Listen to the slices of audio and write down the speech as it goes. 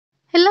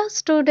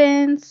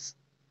students,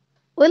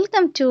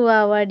 welcome to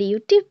our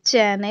YouTube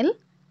channel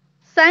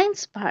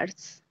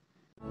Scienceverse.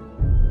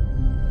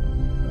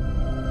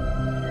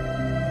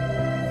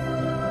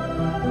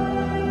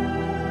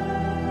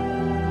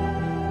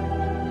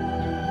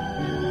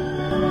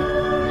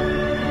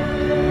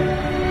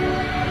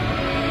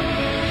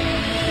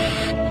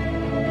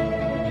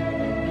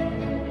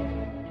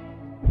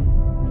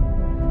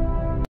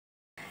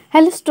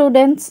 Hello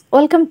students,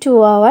 welcome to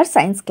our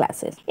science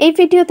classes. এই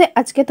ভিডিওতে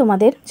আজকে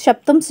তোমাদের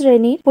সপ্তম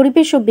শ্রেণীর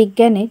পরিবেশ ও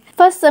বিজ্ঞানের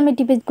ফার্স্ট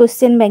সামেটিভ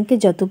কোশ্চেন ব্যাংকে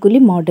যতগুলি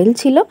মডেল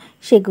ছিল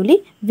সেগুলি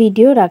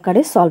ভিডিওর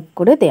আকারে সলভ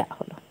করে দেয়া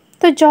হলো।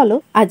 তো চলো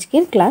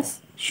আজকের ক্লাস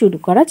শুরু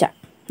করা যাক।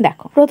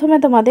 দেখো, প্রথমে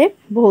তোমাদের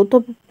ভৌত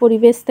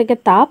পরিবেশ থেকে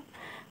তাপ,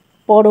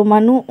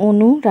 পরমাণু,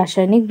 অণু,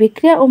 রাসায়নিক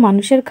বিক্রিয়া ও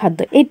মানুষের খাদ্য,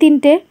 এই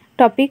তিনটে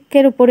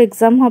টপিকের উপর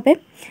এক্সাম হবে।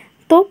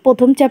 তো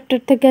প্রথম চ্যাপ্টার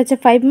থেকে আছে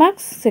 5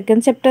 মার্কস,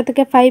 সেকেন্ড চ্যাপ্টার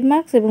থেকে 5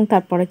 মার্কস এবং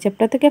তারপরের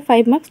চ্যাপ্টার থেকে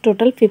 5 মার্কস,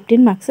 টোটাল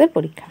 15 মার্কসের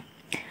পরীক্ষা।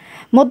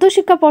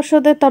 মধ্যশিক্ষা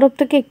পর্ষদের তরফ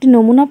থেকে একটি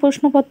নমুনা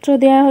প্রশ্নপত্র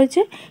দেওয়া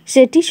হয়েছে,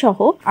 সেটি সহ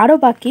আরও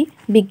বাকি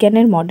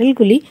বিজ্ঞানের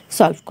মডেলগুলি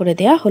সলভ করে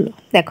দেওয়া হলো।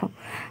 দেখো,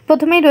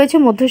 প্রথমেই রয়েছে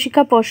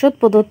মধ্যশিক্ষা পর্ষদ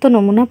প্রদত্ত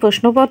নমুনা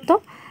প্রশ্নপত্র।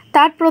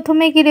 তার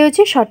প্রথমে কি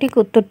রয়েছে, সঠিক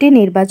উত্তরটি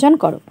নির্বাচন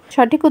করো।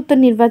 সঠিক উত্তর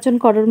নির্বাচন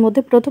করার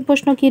মধ্যে প্রথম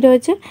প্রশ্ন কি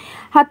রয়েছে,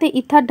 হাতে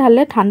ইথার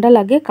ঢাললে ঠান্ডা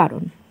লাগে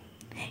কারণ।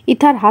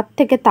 ইথার হাত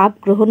থেকে তাপ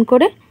গ্রহণ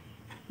করে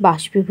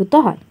বাষ্পীভূত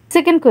হয়।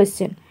 সেকেন্ড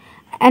কোয়েশ্চেন,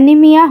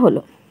 অ্যানিমিয়া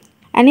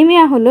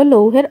হলো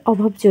লৌহের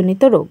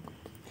অভাবজনিত রোগ।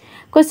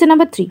 কোয়েশ্চেন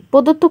নাম্বার 3,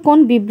 প্রদত্ত কোন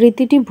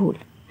বিবৃতিটি ভুল?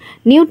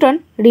 নিউটন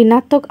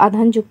ঋণাত্মক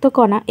আধানযুক্ত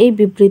কণা, এই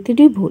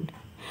বিবৃতিটি ভুল।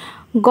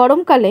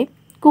 গরমকালে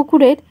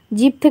কুকুরের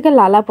জিভ থেকে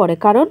লালা পড়ে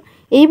কারণ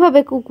এইভাবে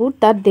কুকুর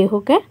তার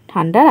দেহকে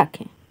ঠান্ডা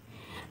রাখে।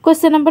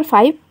 কোয়েশ্চেন নাম্বার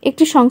 5,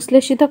 একটি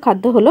সংশ্লেষিত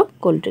খাদ্য হলো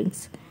কোল্ড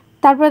ড্রিঙ্কস।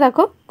 তারপরে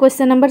দেখো,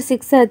 কোয়েশ্চেন নাম্বার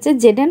 6-এ আছে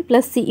Zn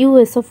প্লাস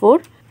CuSO4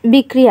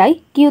 বিক্রিয়ায়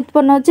কি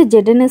উৎপন্ন হচ্ছে,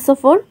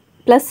 ZnSO4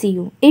 প্লাস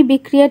Cu। এই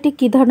বিক্রিয়াটি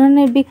কি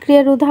ধরনের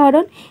বিক্রিয়ার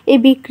উদাহরণ? এই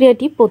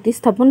বিক্রিয়াটি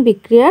প্রতিস্থাপন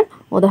বিক্রিয়ার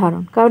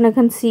উদাহরণ, কারণ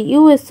এখানে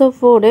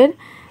CuSO4 এর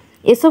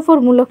SO4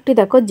 মূলকটি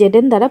দেখো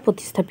Zn দ্বারা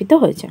প্রতিস্থাপিত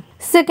হয়েছে।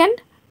 সেকেন্ড,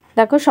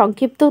 দেখো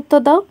সংক্ষিপ্ত উত্তর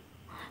দাও।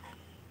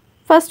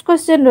 ফার্স্ট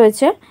কোয়েশ্চেন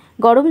রয়েছে,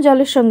 গরম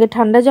জলের সঙ্গে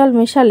ঠান্ডা জল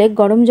মেশালে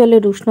গরম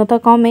জলের উষ্ণতা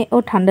কমে ও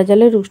ঠান্ডা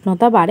জলের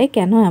উষ্ণতা বাড়ে,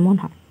 কেন এমন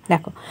হয়?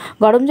 দেখো,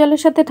 গরম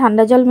জলের সাথে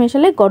ঠান্ডা জল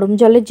মেশালে গরম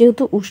জলের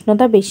যেহেতু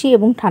উষ্ণতা বেশি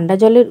এবং ঠান্ডা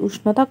জলের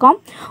উষ্ণতা কম,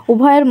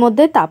 উভয়ের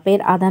মধ্যে তাপের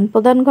আদান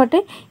প্রদান ঘটে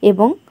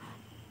এবং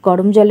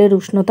গরম জলের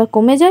উষ্ণতা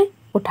কমে যায়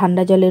ও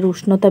ঠান্ডা জলের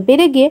উষ্ণতা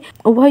বেড়ে গিয়ে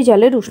উভয়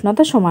জলের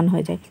উষ্ণতা সমান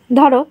হয়ে যায়।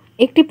 ধরো,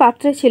 একটি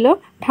পাত্রে ছিল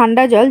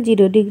ঠান্ডা জল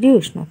 0 ডিগ্রি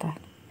উষ্ণতা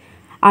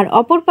আর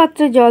অপর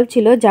পাত্রে জল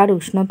ছিল যার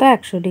উষ্ণতা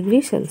 100 ডিগ্রি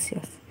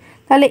সেলসিয়াস।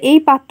 তাহলে এই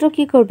পাত্র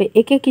কি করবে,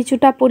 একে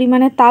কিছুটা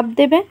পরিমাণে তাপ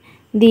দেবে,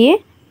 দিয়ে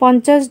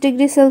 50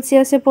 ডিগ্রি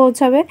সেলসিয়াসে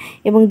পৌঁছাবে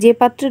এবং যে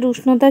পাত্রের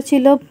উষ্ণতা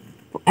ছিল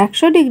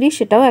 100 ডিগ্রি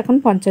সেটাও এখন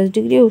 50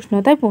 ডিগ্রি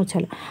উষ্ণতায়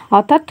পৌঁছালো।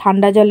 অর্থাৎ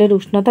ঠান্ডা জলের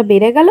উষ্ণতা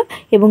বেড়ে গেল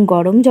এবং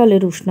গরম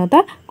জলের উষ্ণতা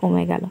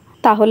কমে গেল।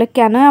 তাহলে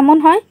কেন এমন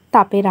হয়?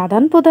 তাপের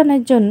আদান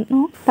প্রদানের জন্য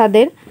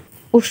তাদের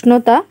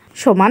উষ্ণতা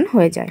সমান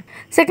হয়ে যায়।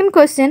 সেকেন্ড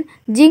কোয়েশ্চেন,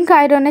 জিঙ্ক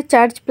আয়রনের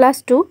চার্জ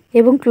 +2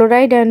 এবং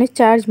ক্লোরাইড আয়রনের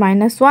চার্জ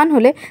 -1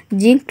 হলে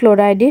জিঙ্ক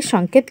ক্লোরাইডের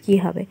সংকেত কী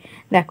হবে?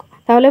 দেখো,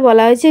 তাহলে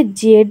বলা হয়েছে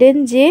Zn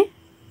যে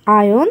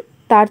আয়ন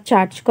তার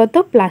চার্জ কত,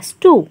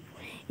 +2,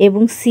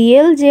 এবং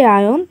Cl যে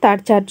আয়ন তার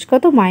চার্জ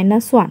কত,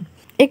 -1।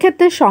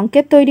 এক্ষেত্রে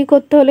সংকেত তৈরি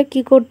করতে হলে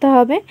কি করতে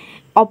হবে,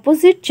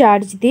 অপোজিট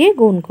চার্জ দিয়ে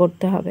গুণ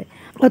করতে হবে।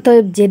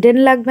 অতএব Zn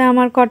লাগবে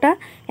আমার কটা,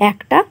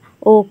 একটা,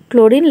 ও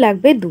ক্লোরিন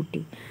লাগবে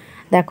 2টি।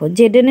 দেখো,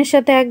 Zn এর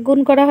সাথে 1 গুণ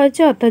করা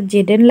হয়েছে অর্থাৎ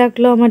Zn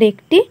লাগলো আমার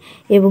 1টি,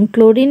 এবং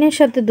ক্লোরিনের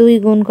সাথে 2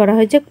 গুণ করা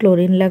হয়েছে,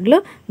 ক্লোরিন লাগলো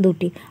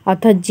 2টি।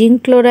 অর্থাৎ জিঙ্ক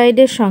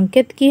ক্লোরাইডের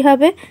সংকেত কি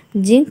হবে,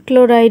 জিঙ্ক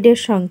ক্লোরাইডের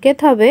সংকেত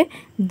হবে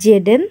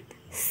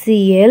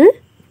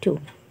ZnCl2।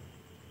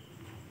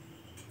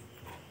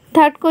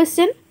 থার্ড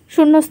কোয়েশ্চেন,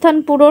 শূন্যস্থান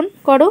পূরণ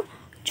করো।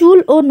 চুল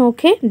ও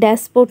নখে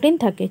ড্যাশ প্রোটিন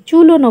থাকে,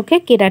 চুল ও নখে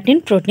কেরাটিন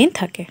প্রোটিন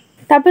থাকে।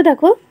 তারপরে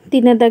দেখো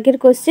 3 দাগের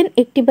কোয়েশ্চেন,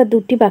 একটি বা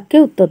দুটি বাক্যে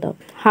উত্তর দাও।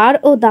 হাড়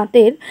ও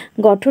দাঁতের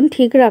গঠন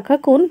ঠিক রাখা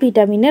কোন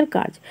ভিটামিনের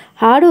কাজ?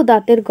 হাড় ও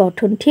দাঁতের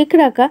গঠন ঠিক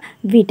রাখা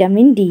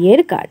ভিটামিন ডি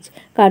এর কাজ,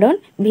 কারণ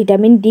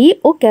ভিটামিন ডি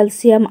ও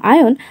ক্যালসিয়াম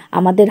আয়ন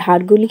আমাদের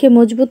হাড়গুলিকে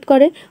মজবুত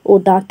করে ও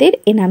দাঁতের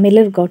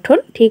এনামেলের গঠন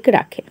ঠিক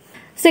রাখে।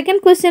 সেকেন্ড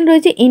কোয়েশ্চেন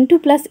রয়েছে N2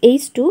 +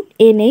 H2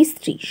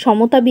 NH3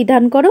 সমতা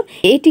বিধান করো।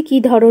 এটি কি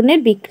ধরনের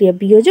বিক্রিয়া?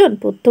 বিয়োজন,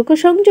 প্রত্যক্ষ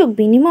সংযোগ,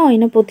 বিনিময়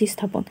না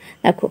প্রতিস্থাপন?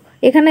 দেখো,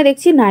 এখানে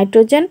দেখছি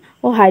নাইট্রোজেন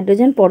ও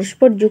হাইড্রোজেন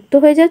পরস্পর যুক্ত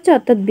হয়ে যাচ্ছে,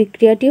 অর্থাৎ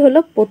বিক্রিয়াটি হলো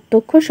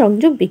প্রত্যক্ষ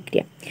সংযোগ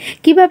বিক্রিয়া।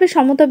 কিভাবে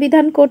সমতা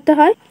বিধান করতে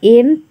হয়,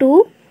 N2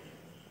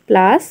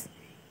 +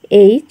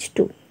 H2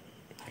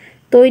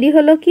 তৈরি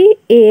হলো কি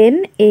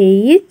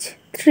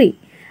NH3।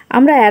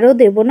 আমরা অ্যারো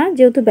দেব না,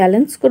 যেহেতু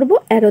ব্যালেন্স করব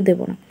অ্যারো দেব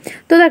না।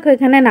 তো দেখো,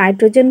 এখানে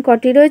নাইট্রোজেন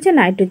কটি রয়েছে,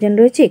 নাইট্রোজেন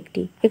রয়েছে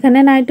 1টি, এখানে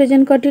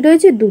নাইট্রোজেন কটি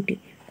রয়েছে 2টি,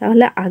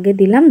 তাহলে আগে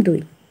দিলাম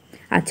 2।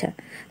 আচ্ছা,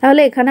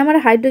 তাহলে এখানে আমার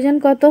হাইড্রোজেন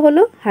কত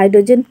হলো,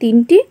 হাইড্রোজেন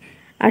 3টি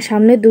আর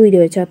সামনে 2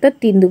 রয়েছে, অর্থাৎ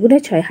 3 দুগুণে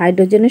 6,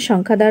 হাইড্রোজেনের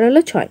সংখ্যা দাঁড়ালো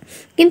 6।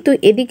 কিন্তু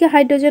এদিকে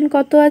হাইড্রোজেন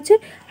কত আছে,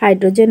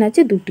 হাইড্রোজেন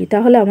আছে 2টি,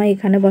 তাহলে আমার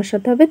এখানে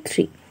বসাতে হবে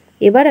 3।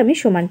 এবার আমি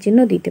সমান চিহ্ন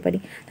দিতে পারি।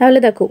 তাহলে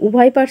দেখো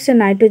উভয় পার্শ্বে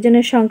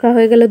নাইট্রোজেনের সংখ্যা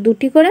হয়ে গেল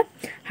 2টি করে,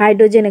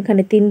 হাইড্রোজেন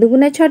এখানে 3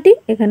 দুগুণে 6টি,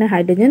 এখানে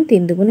হাইড্রোজেন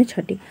 3 দুগুণে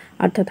 6টি,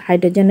 অর্থাৎ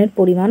হাইড্রোজেনের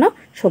পরিমাণও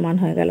সমান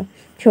হয়ে গেল।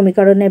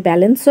 সমীকরণের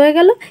ব্যালেন্স হয়ে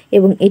গেল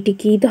এবং এটি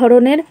কী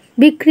ধরনের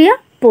বিক্রিয়া?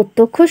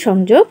 প্রত্যক্ষ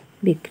সংযোগ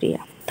বিক্রিয়া।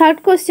 থার্ড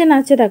কোশ্চেন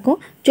আছে দেখো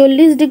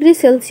 40 ডিগ্রি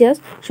সেলসিয়াস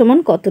সমান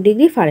কত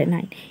ডিগ্রি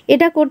ফারেনহাইট।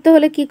 এটা করতে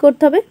হলে কি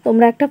করতে হবে?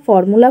 তোমরা একটা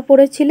ফর্মুলা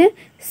পড়েছিলে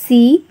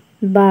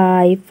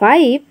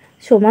C/5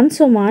 সমান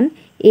সমান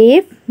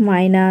F -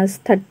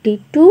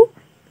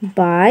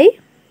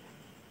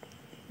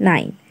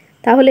 32/9।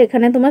 তাহলে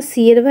এখানে তোমার C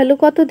এর ভ্যালু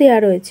কত দেওয়া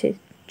রয়েছে?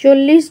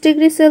 40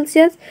 ডিগ্রি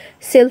সেলসিয়াস,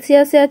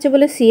 সেলসিয়াসে আছে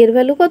বলে C এর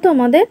ভ্যালু কত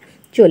আমাদের?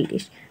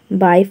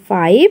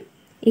 40/5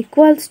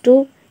 ইকুয়ালস টু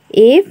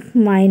F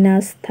 -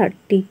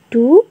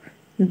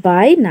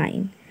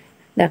 32/9।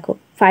 দেখো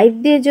 5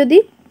 দিয়ে যদি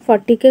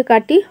 40কে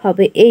কাটি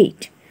হবে 8,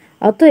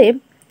 অতএব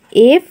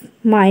F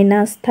 -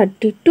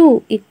 32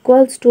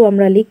 ইকুয়ালস টু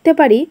আমরা লিখতে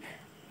পারি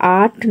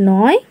 8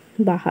 9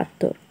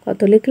 72। কত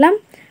লিখলাম?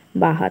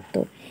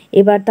 72।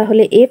 এবার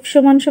তাহলে F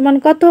সমান সমান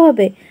কত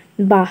হবে?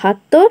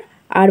 72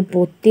 আর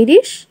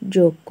 32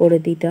 যোগ করে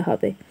দিতে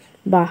হবে।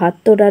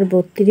 72 আর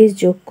 32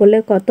 যোগ করলে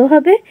কত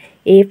হবে?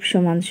 F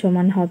সমান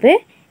সমান হবে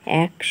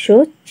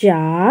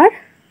 104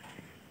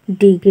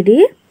 ডিগ্রি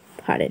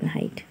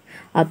ফারেনহাইট।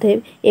 অতএব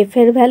F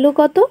এর ভ্যালু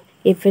কত?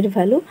 F এর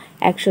ভ্যালু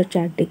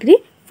 104 ডিগ্রি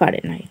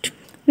ফারেনহাইট।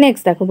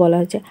 নেক্সট দেখো বলা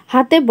হচ্ছে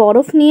হাতে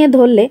বরফ নিয়ে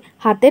ধরলে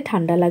হাতে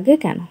ঠান্ডা লাগে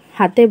কেন?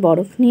 হাতে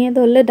বরফ নিয়ে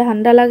ধরলে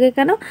ঠান্ডা লাগে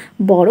কেন?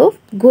 বরফ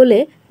গলে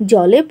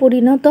জলে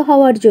পরিণত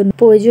হওয়ার জন্য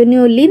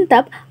প্রয়োজনীয়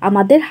লিনতাপ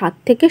আমাদের হাত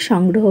থেকে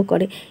সংগ্রহ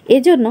করে,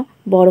 এজন্য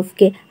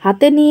বরফকে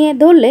হাতে নিয়ে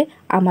ধরলে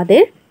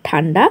আমাদের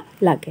ঠান্ডা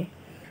লাগে।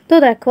 তো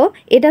দেখো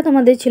এটা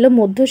তোমাদের ছিল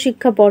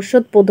মধ্যশিক্ষা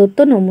পর্ষদ প্রদত্ত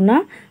নমুনা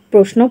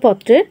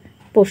প্রশ্নপত্রের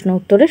প্রশ্ন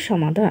উত্তরের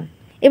সমাধান।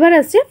 এবার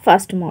আসছে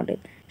ফার্স্ট মডেল।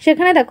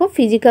 সেখানে দেখো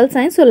ফিজিক্যাল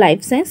সায়েন্স ও লাইফ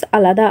সায়েন্স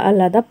আলাদা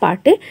আলাদা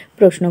পার্টে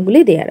প্রশ্নগুলি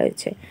দেওয়া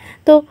রয়েছে।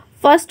 তো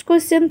ফার্স্ট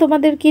কোয়েশ্চেন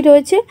তোমাদের কি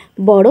রয়েছে?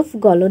 বরফ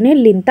গলনের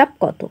লিনতাপ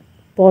কত?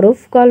 বরফ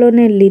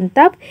গলনের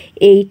লিনতাপ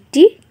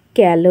 80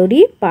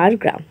 ক্যালোরি পার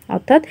গ্রাম,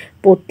 অর্থাৎ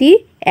প্রতি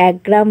 1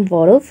 গ্রাম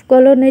বরফ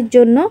গলনের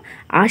জন্য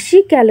 80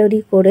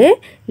 ক্যালোরি করে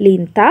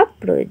লিনতাপ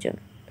প্রয়োজন।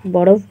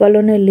 বরফ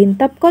গলনের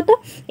লিনতাপ কত?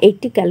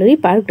 80 ক্যালোরি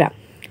পার গ্রাম।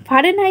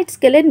 ফারেনহাইট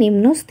স্কেলের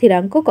নিম্ন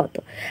স্থিরাঙ্ক কত?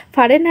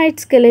 ফারেনহাইট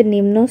স্কেলের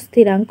নিম্ন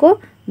স্থিরাঙ্ক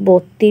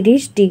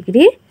 32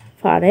 ডিগ্রি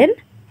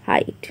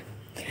ফারেনহাইট।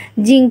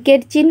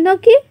 জিঙ্কের চিহ্ন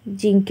কি?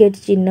 জিঙ্কের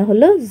চিহ্ন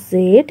হলো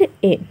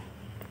Zn।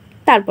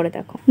 তারপরে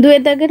দেখো 2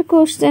 দাগের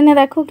কোশ্চেনে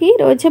দেখো কি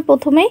রয়েছে।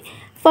 প্রথমেই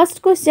ফার্স্ট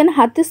কোশ্চেন,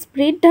 হাতে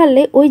স্পিরিট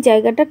ঢাললে ওই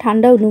জায়গাটা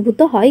ঠান্ডা অনুভূত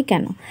হয়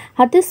কেন?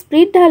 হাতে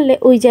স্পিরিট ঢাললে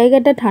ওই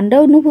জায়গাটা ঠান্ডা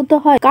অনুভূত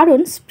হয় কারণ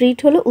স্পিরিট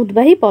হলো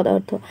উদ্বাহী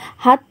পদার্থ।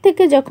 হাত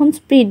থেকে যখন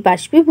স্পিরিট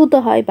বাষ্পীভূত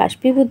হয়,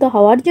 বাষ্পীভূত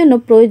হওয়ার জন্য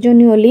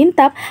প্রয়োজনীয়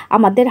লিনতাপ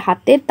আমাদের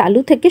হাতের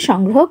তালু থেকে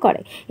সংগ্রহ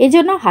করে,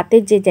 এজন্য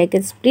হাতের যে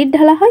জায়গায় স্পিরিট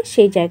ঢালা হয়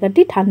সেই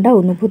জায়গাটি ঠান্ডা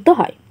অনুভূত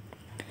হয়।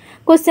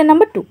 কোশ্চেন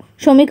নাম্বার 2,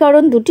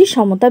 সমীকরণ দুটি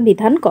সমতা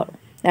বিধান করো।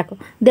 দেখো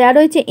দেওয়া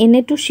রয়েছে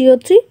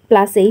Na2CO3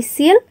 প্লাস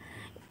HCl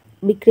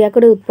বিক্রিয়া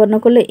করে উৎপন্ন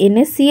করলে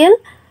NaCl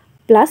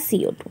প্লাস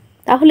CO2।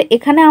 তাহলে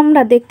এখানে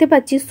আমরা দেখতে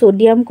পাচ্ছি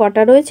সোডিয়াম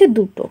কটা রয়েছে?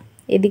 2টো।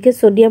 এদিকে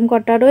সোডিয়াম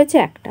কটা রয়েছে?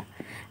 1টা।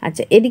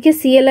 আচ্ছা, এদিকে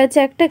Cl আছে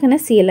 1টা, এখানে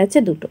Cl আছে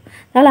 2টো।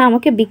 তাহলে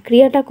আমাকে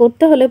বিক্রিয়াটা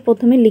করতে হলে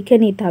প্রথমে লিখে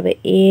নিতে হবে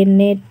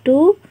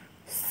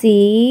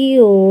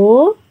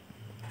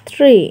Na2CO3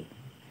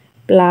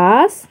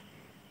 প্লাস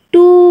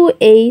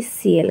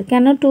 2HCl।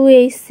 কেন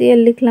 2HCl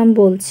লিখলাম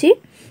বলছি।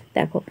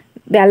 দেখো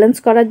ব্যালেন্স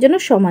করার জন্য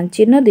সমান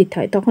চিহ্ন দিতে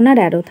হয়, তখন আর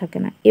অ্যারো থাকে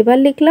না। এবার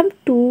লিখলাম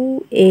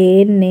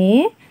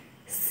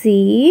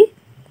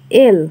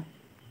 2NaCl।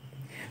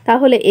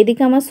 তাহলে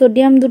এদিকে আমার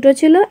সোডিয়াম 2টো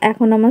ছিল,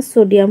 এখন আমার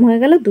সোডিয়াম হয়ে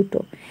গেল 2টো।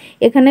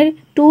 এখানে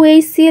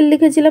 2HCl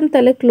লিখেছিলাম,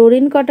 তাহলে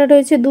ক্লোরিন কটা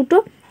রয়েছে? 2টো।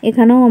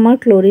 এখানেও আমার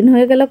ক্লোরিন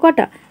হয়ে গেল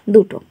কটা?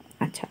 2টো।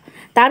 আচ্ছা,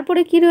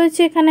 তারপরে কি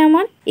রয়েছে? এখানে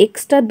আমার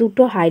এক্সট্রা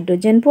 2টো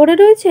হাইড্রোজেন পড়ে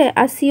রয়েছে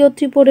আর CO3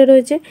 পড়ে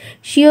রয়েছে।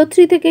 CO3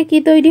 থেকে কি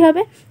তৈরি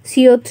হবে?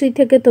 CO3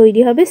 থেকে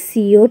তৈরি হবে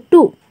CO2।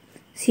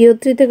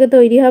 CO3 থেকে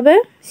তৈরি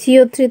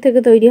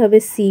হবে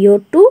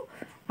CO2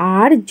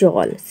 আর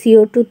জল।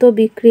 CO2 তো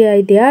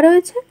বিক্রিয়ায় দেওয়া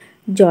রয়েছে,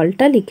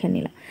 জলটা লিখে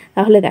নিলাম।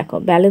 তাহলে দেখো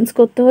ব্যালেন্স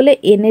করতে হলে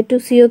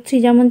Na2CO3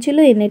 যেমন ছিল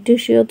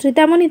Na2CO3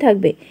 তেমনই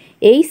থাকবে।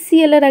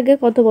 HCl এর আগে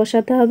কত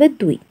বসাতে হবে?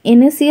 2।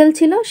 NaCl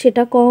ছিল,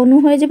 সেটা ক অণু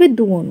হয়ে যাবে?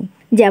 2 অণু।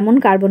 যেমন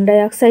কার্বন ডাই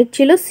অক্সাইড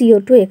ছিল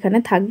CO2 এখানে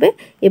থাকবে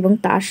এবং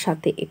তার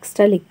সাথে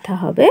এক্সট্রা লিখতে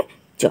হবে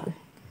জল।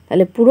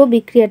 তাহলে পুরো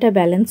বিক্রিয়াটা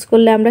ব্যালেন্স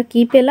করলে আমরা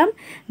কি পেলাম?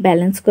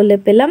 ব্যালেন্স করলে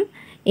পেলাম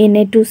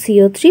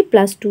Na2CO3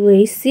 plus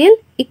 2HCl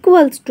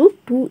equals to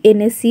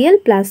 2NaCl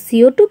plus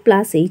CO2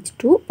 plus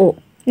H2O।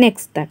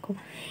 Next দেখো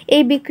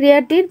এই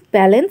বিক্রিয়াটির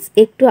ব্যালেন্স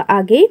একটু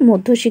আগেই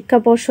মধ্যশিক্ষা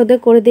পর্ষদে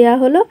করে দেওয়া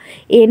হলো।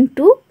 N2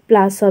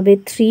 প্লাস হবে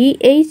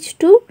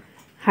 3H2,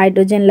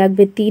 হাইড্রোজেন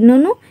লাগবে 3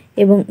 অণু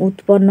এবং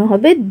উৎপন্ন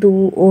হবে 2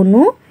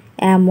 অণু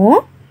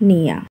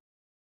অ্যামোনিয়া।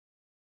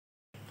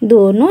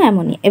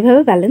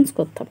 এভাবে ব্যালেন্স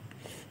করতে হবে।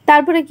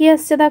 তারপরে কি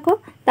আসছে দেখো,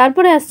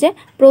 তারপরে আসছে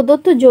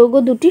প্রদত্ত যৌগ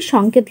দুটির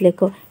সংকেত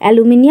লেখো।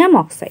 Aluminium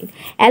oxide.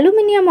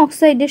 অ্যালুমিনিয়াম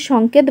অক্সাইডের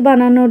সংকেত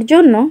বানানোর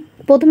জন্য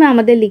প্রথমে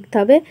আমাদের লিখতে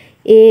হবে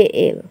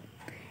Al।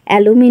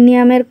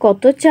 অ্যালুমিনিয়ামের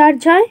কত চার্জ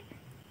হয়?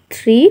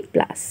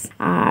 3+।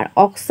 আর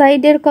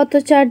অক্সাইডের কত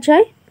চার্জ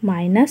হয়?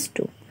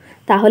 -2।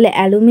 তাহলে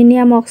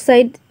অ্যালুমিনিয়াম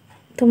অক্সাইড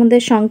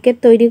তোমাদের সংকেত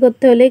তৈরি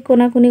করতে হলে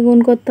কোনাকুনি গুণ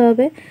করতে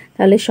হবে।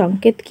 তাহলে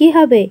সংকেত কি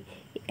হবে?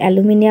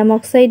 অ্যালুমিনিয়াম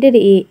অক্সাইডের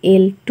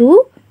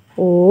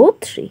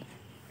Al2O3।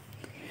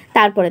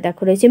 তারপরে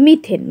দেখো রয়েছে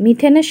মিথেন।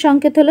 মিথেনের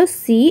সংকেত হলো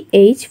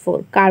CH4।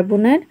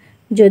 কার্বনের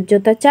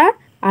যোজ্যতা 4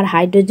 আর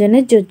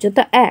হাইড্রোজেনের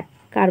যোজ্যতা 1।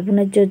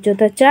 কার্বনের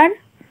যোজ্যতা 4,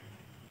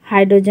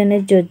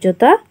 হাইড্রোজেনের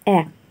যোজ্যতা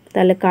 1।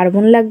 তাহলে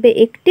কার্বন লাগবে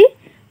একটি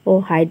ও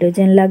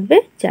হাইড্রোজেন লাগবে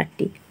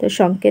 4টি। তো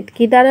সংকেত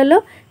কি দাঁড়ালো?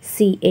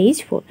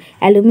 CH4।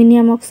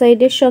 অ্যালুমিনিয়াম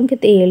অক্সাইডের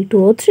সংকেত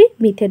Al2O3,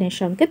 মিথেনের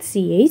সংকেত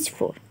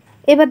CH4।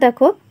 এবার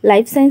দেখো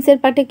লাইফ সায়েন্সের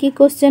পার্টে কি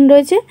কোশ্চেন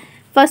রয়েছে।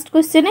 ফার্স্ট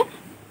কোশ্চেনে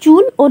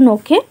চুল ও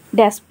নখে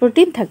ড্যাশ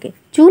প্রোটিন থাকে।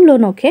 চুল ও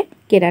নখে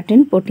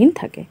কেরাটিন প্রোটিন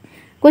থাকে।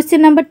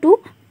 কোশ্চেন নাম্বার 2,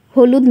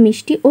 হলুদ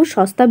মিষ্টি ও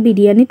সস্তা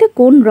বিরিয়ানিতে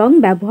কোন রং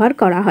ব্যবহার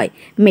করা হয়?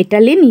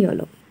 মেটালিন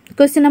ইয়েলো।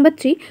 কোশ্চেন নাম্বার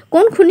 3,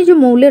 কোন খনিজ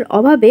মৌলের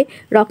অভাবে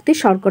রক্তে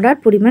শর্করার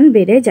পরিমাণ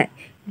বেড়ে যায়?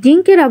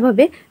 জিঙ্কের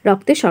অভাবে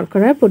রক্তে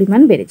শর্করার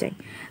পরিমাণ বেড়ে যায়।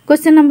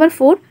 কোশ্চেন নাম্বার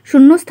 4,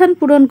 শূন্যস্থান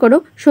পূরণ করো।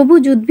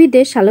 সবুজ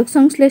উদ্ভিদের সালোক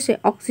সংশ্লেষে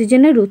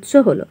অক্সিজেনের উৎস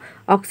হলো।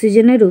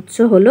 অক্সিজেনের উৎস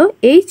হলো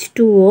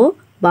H2O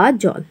বা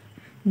জল।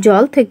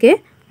 জল থেকে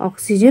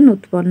অক্সিজেন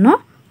উৎপন্ন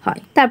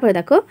হয়। তারপরে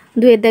দেখো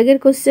 2 দাগের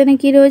কোশ্চেনে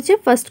কি রয়েছে।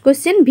 ফার্স্ট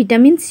কোশ্চেন,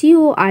 ভিটামিন সি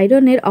ও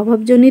আয়রনের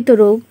অভাবজনিত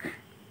রোগ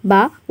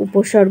বা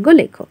উপসর্গ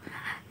লেখো।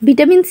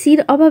 ভিটামিন সির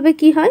অভাবে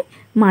কি হয়?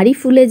 মাড়ি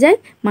ফুলে যায়,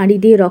 মাড়ি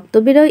দিয়ে রক্ত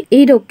বেরোয়।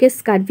 এই রোগকে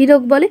স্কার্ভি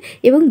রোগ বলে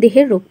এবং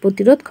দেহের রোগ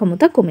প্রতিরোধ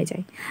ক্ষমতা কমে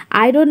যায়।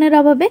 আয়রনের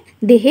অভাবে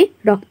দেহে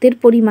রক্তের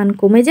পরিমাণ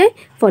কমে যায়,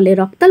 ফলে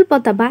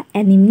রক্তাল্পতা বা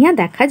অ্যানিমিয়া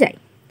দেখা যায়।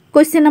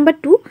 কোয়েশ্চেন নাম্বার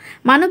 2,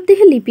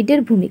 মানবদেহে লিপিডের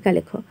ভূমিকা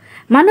লেখো।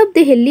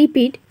 মানবদেহে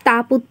লিপিড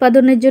তাপ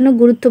উৎপাদনের জন্য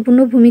গুরুত্বপূর্ণ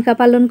ভূমিকা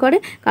পালন করে,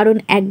 কারণ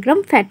 1 গ্রাম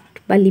ফ্যাট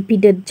বা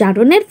লিপিডের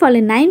জারণের ফলে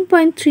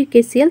 9.3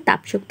 kcal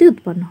তাপশক্তি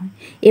উৎপন্ন হয়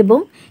এবং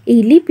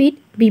এই লিপিড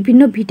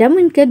বিভিন্ন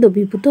ভিটামিনকে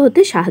দ্রবীভূত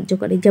হতে সাহায্য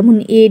করে, যেমন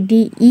A, D,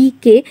 E,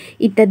 K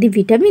ইত্যাদি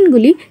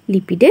ভিটামিনগুলি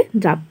লিপিডে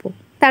দ্রাব্য।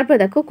 তারপর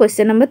দেখো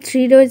কোয়েশ্চেন নাম্বার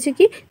 3 রয়েছে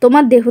কি,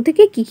 তোমার দেহ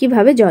থেকে কী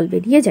ভাবে জল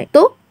বেরিয়ে যায়?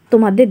 তো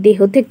তোমাদের দেহ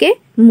থেকে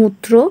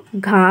মূত্র,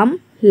 ঘাম,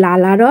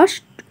 লালারস,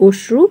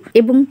 অশ্রু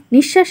এবং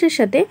নিঃশ্বাসের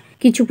সাথে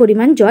কিছু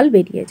পরিমাণ জল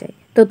বেরিয়ে যায়।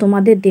 তো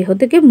তোমাদের দেহ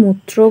থেকে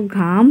মূত্র,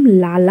 ঘাম,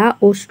 লালা,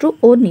 অশ্রু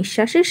ও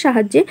নিঃশ্বাসের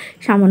সাহায্যে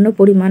সামান্য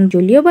পরিমাণ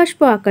জলীয় বাষ্প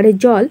আকারে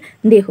জল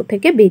দেহ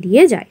থেকে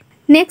বেরিয়ে যায়।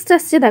 নেক্সট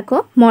আসছে দেখো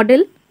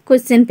মডেল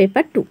কোয়েশ্চেন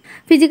পেপার 2।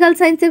 ফিজিক্যাল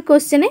সায়েন্সের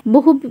কোশ্চেনে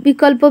বহু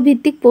বিকল্প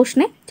ভিত্তিক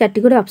প্রশ্নে 4টি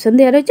করে অপশন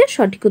দেওয়া রয়েছে।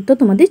 সঠিক উত্তর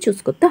তোমাদের চুজ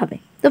করতে হবে।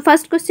 তো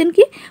ফার্স্ট কোশ্চেন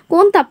কি,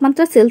 কোন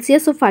তাপমাত্রা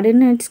সেলসিয়াস ও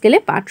ফারেনহাইট স্কেলে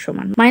পাঠ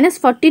সমান?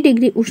 -40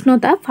 ডিগ্রি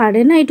উষ্ণতা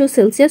ফারেনহাইট ও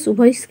সেলসিয়াস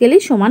উভয়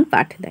স্কেলেই সমান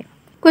পাঠ দেয়।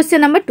 কোয়েশ্চেন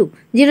নাম্বার 2,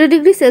 0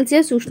 ডিগ্রি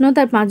সেলসিয়াস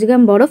উষ্ণতার 5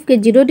 গ্রাম বরফকে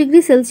 0 ডিগ্রি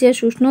সেলসিয়াস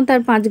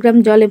উষ্ণতার 5 গ্রাম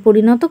জলে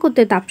পরিণত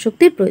করতে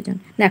তাপশক্তির প্রয়োজন।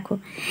 দেখো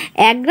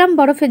 1 গ্রাম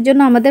বরফের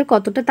জন্য আমাদের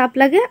কতটা তাপ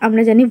লাগে?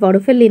 আমরা জানি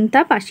বরফের লিন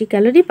তাপ 80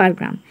 ক্যালোরি পার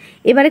গ্রাম।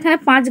 এবার এখানে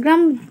 5 গ্রাম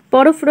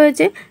বরফ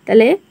রয়েছে,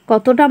 তাহলে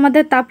কতটা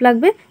আমাদের তাপ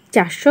লাগবে?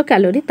 400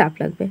 ক্যালোরি তাপ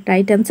লাগবে।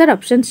 Right answer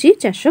option C,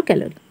 400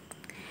 calorie.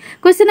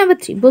 Question number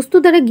 3, বস্তু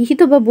দ্বারা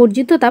গৃহীত বা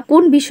বর্জিত তাপ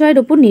কোন বিষয়ের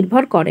উপর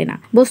নির্ভর করে না?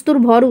 বস্তুর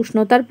ভর,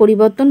 উষ্ণতার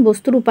পরিবর্তন,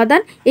 বস্তুর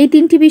উপাদান এই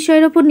 3টি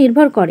বিষয়ের উপর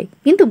নির্ভর করে,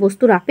 কিন্তু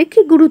বস্তুর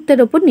আপেক্ষিক গুরুত্বের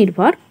উপর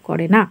নির্ভর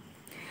করে না।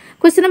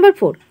 Question number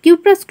 4,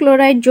 cuprous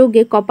chloride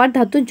যৌগে copper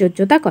ধাতুর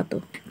যোজ্যতা কত?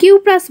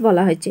 কিউপ্রাস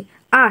বলা হয়েছে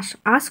আঁশ,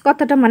 আঁশ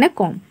কথাটা মানে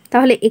কম,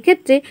 তাহলে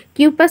এক্ষেত্রে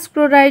কিউপ্রাস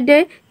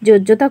ক্লোরাইডের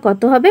যোজ্যতা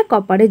কত হবে?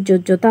 কপারের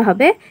যোজ্যতা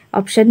হবে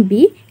অপশন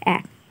বি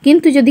 1।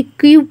 কিন্তু যদি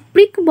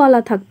কিউপ্রিক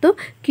বলা থাকতো,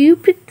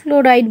 কিউপ্রিক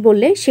ক্লোরাইড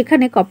বললে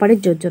সেখানে কপারের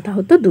যোজ্যতা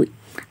হতো 2।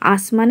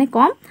 আঁশ মানে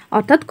কম,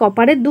 অর্থাৎ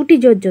কপারের 2টি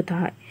যোজ্যতা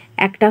হয়,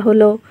 একটা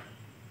হলো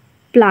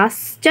প্লাস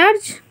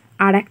চার্জ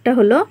আর একটা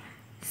হলো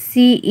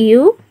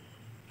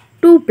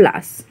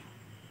Cu2+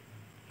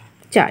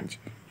 চার্জ।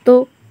 তো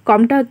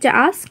কমটা হচ্ছে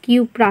আঁশ,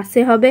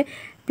 কিউপ্রাসে হবে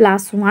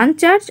 +1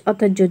 চার্জ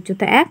অর্থাৎ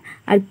যোজ্যতা 1,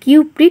 আর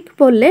কিউপ্রিক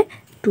বললে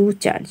 2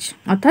 চার্জ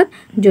অর্থাৎ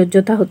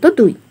যোজ্যতা হতো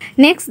 2।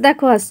 নেক্সট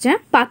দেখো আসছে,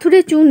 পাথুরে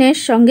চুনের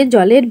সঙ্গে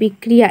জলের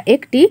বিক্রিয়া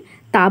একটি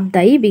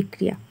তাপদায়ী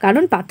বিক্রিয়া,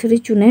 কারণ পাথুরে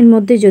চুনের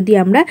মধ্যে যদি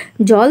আমরা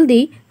জল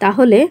দিই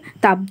তাহলে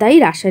তাপদায়ী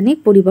রাসায়নিক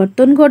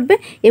পরিবর্তন ঘটবে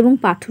এবং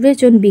পাথুরে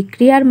চুন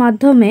বিক্রিয়ার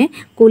মাধ্যমে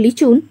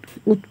কলিচুন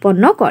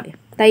উৎপন্ন করে,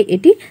 তাই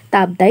এটি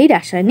তাপদায়ী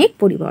রাসায়নিক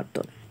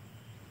পরিবর্তন।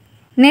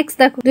 নেক্সট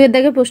দেখো 2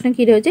 দাগের প্রশ্ন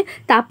কি রয়েছে,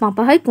 তাপ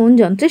মাপা হয় কোন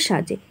যন্ত্রের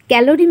সাহায্যে?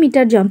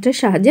 ক্যালোরিমিটার যন্ত্রের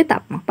সাহায্যে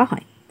তাপ মাপা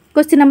হয়।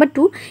 কোশ্চেন নাম্বার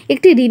 2,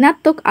 একটি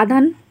ঋণাত্মক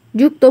আধান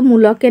যুক্ত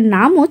মূলকের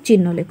নাম ও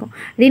চিহ্ন লেখো।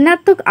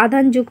 ঋণাত্মক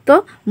আধান যুক্ত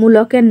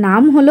মূলকের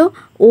নাম হলো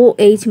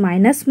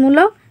OH-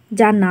 মূলক,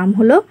 যার নাম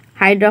হলো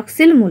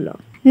হাইড্রক্সিল মূলক।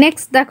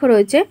 নেক্সট দেখো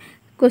রয়েছে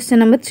কোশ্চেন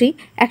নাম্বার 3,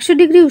 100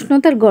 ডিগ্রি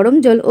উষ্ণতার গরম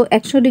জল ও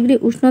 100 ডিগ্রি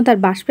উষ্ণতার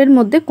বাষ্পের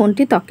মধ্যে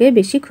কোনটি ত্বকে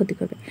বেশি ক্ষতি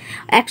করবে?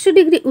 100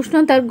 ডিগ্রি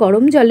উষ্ণতার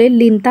গরম জলের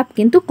লিন তাপ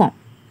কিন্তু কম,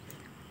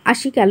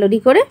 80 ক্যালোরি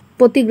করে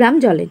প্রতি গ্রাম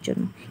জলের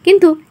জন্য।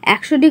 কিন্তু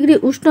 100 ডিগ্রি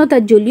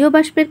উষ্ণতার জলীয়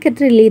বাষ্পের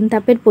ক্ষেত্রে লীন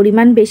তাপের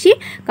পরিমাণ বেশি,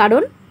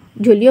 কারণ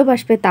জলীয়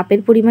বাষ্পে তাপের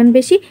পরিমাণ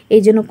বেশি।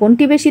 এই জন্য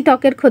কোনটি বেশি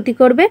ত্বকের ক্ষতি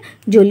করবে?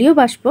 জলীয়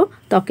বাষ্প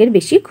ত্বকের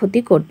বেশি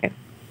ক্ষতি করবে।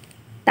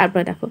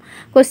 তারপরে দেখো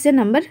কোশ্চেন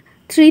নাম্বার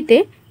 3-তে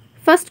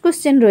ফার্স্ট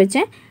কোশ্চেন রয়েছে,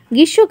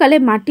 গ্রীষ্মকালে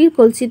মাটির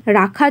কলসি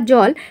রাখা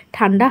জল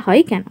ঠান্ডা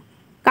হয় কেন?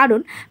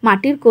 কারণ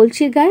মাটির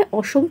কলসির গায়ে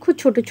অসংখ্য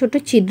ছোট ছোট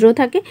ছিদ্র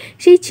থাকে।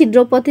 সেই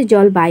ছিদ্রপথে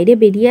জল বাইরে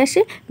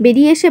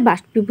বেরিয়ে এসে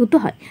বাষ্পীভূত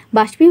হয়।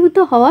 বাষ্পীভূত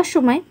হওয়ার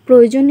সময়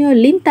প্রয়োজনীয়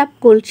লীন তাপ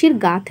কলসির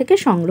গা থেকে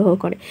সংগ্রহ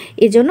করে।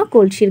 এজন্য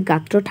কলসির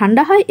গাত্র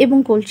ঠান্ডা হয় এবং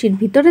কলসির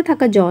ভিতরে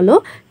থাকা জলও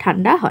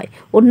ঠান্ডা হয়।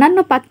 অন্যান্য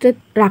পাত্রে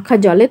রাখা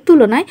জলের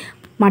তুলনায়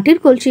মাটির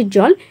কলসির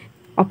জল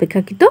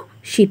অপেক্ষাকৃত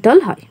শীতল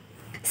হয়।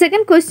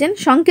 সেকেন্ড কোয়েশ্চেন,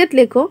 সংকেত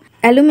লেখো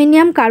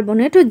অ্যালুমিনিয়াম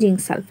কার্বনেট ও জিঙ্ক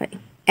সালফাইড।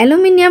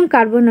 অ্যালুমিনিয়াম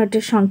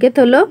কার্বনেটের সংকেত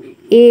হলো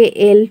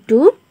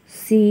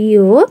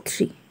Al2CO3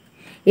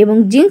 এবং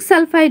জিঙ্ক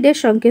সালফাইডের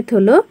সংকেত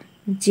হলো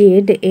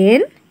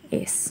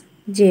ZnS।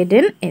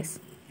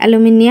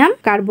 অ্যালুমিনিয়াম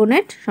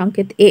কার্বনেট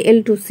সংকেত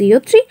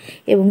Al2CO3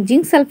 এবং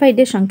জিঙ্ক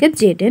সালফাইডের সংকেত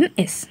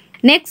ZnS।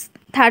 নেক্সট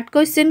থার্ড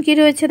কোয়েশ্চেন কি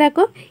রয়েছে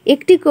দেখো,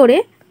 একটি করে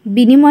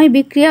বিনিময়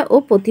বিক্রিয়া ও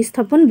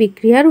প্রতিস্থাপন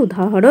বিক্রিয়ার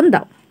উদাহরণ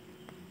দাও।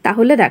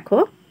 তাহলে দেখো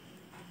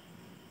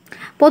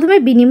প্রথমে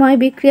বিনিময়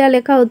বিক্রিয়া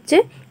লেখা হচ্ছে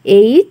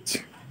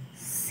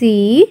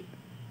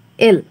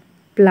HCl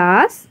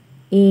প্লাস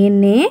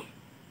NaOH।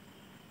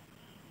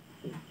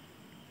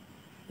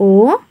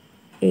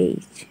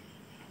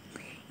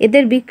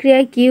 এদের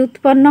বিক্রিয়ায় কি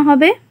উৎপন্ন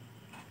হবে?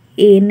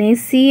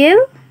 NaCl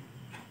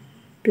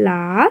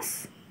প্লাস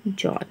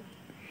জল।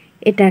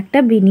 এটা একটা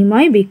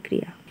বিনিময়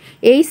বিক্রিয়া।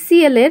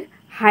 HCl এর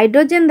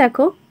হাইড্রোজেন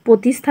দেখো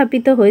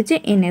প্রতিস্থাপিত হয়েছে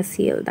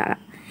NaCl দ্বারা,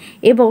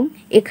 এবং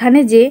এখানে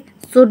যে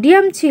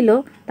সোডিয়াম ছিল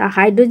তা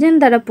হাইড্রোজেন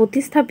দ্বারা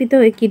প্রতিস্থাপিত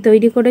হয়ে কি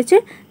তৈরি করেছে?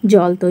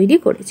 জল তৈরি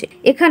করেছে।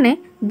 এখানে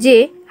যে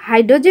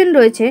হাইড্রোজেন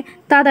রয়েছে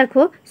তা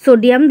দেখো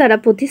সোডিয়াম দ্বারা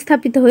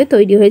প্রতিস্থাপিত হয়ে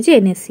তৈরি হয়েছে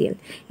NaCl,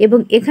 এবং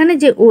এখানে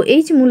যে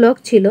OH মূলক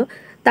ছিল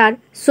তার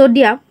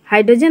সোডিয়াম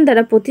হাইড্রোজেন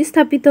দ্বারা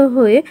প্রতিস্থাপিত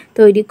হয়ে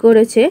তৈরি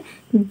করেছে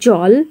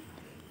জল।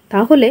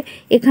 তাহলে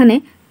এখানে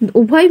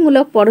উভয়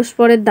মূলক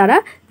পরস্পরের দ্বারা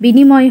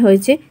বিনিময়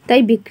হয়েছে,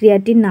 তাই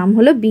বিক্রিয়াটির নাম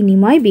হলো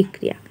বিনিময়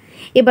বিক্রিয়া।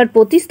 এবার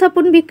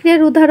প্রতিস্থাপন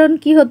বিক্রিয়ার উদাহরণ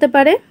কি হতে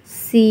পারে?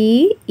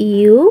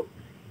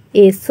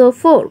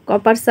 CuSO4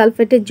 কপার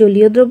সালফেটের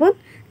জলীয় দ্রবণ,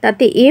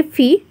 তাতে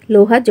Fe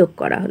লোহা যোগ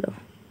করা হলো।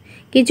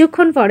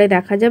 কিছুক্ষণ পরে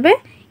দেখা যাবে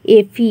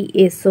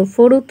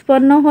FeSO4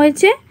 উৎপন্ন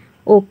হয়েছে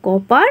ও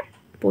কপার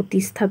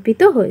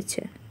প্রতিস্থাপিত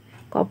হয়েছে।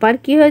 কপার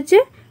কি হয়েছে?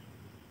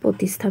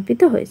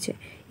 প্রতিস্থাপিত হয়েছে।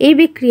 এই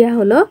বিক্রিয়া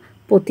হলো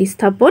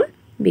প্রতিস্থাপন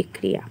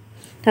বিক্রিয়া।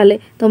 তাহলে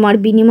তোমার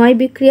বিনিময়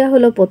বিক্রিয়া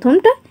হলো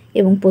প্রথমটা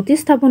এবং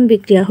প্রতিস্থাপন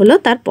বিক্রিয়া হলো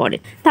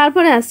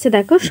তারপরে আসছে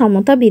দেখো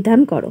সমতা বিধান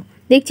করো।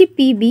 দেখছি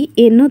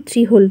PbNO3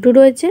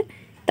 রয়েছে,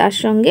 তার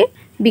সঙ্গে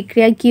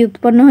বিক্রিয়ায় কি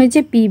উৎপন্ন হয়েছে?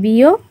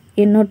 PbO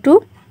NO2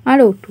 আর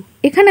O2।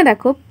 এখানে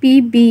দেখো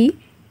Pb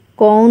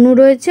ক অণু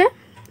রয়েছে,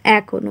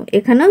 এক অণু,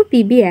 এখানেও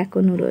Pb এক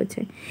অণু রয়েছে।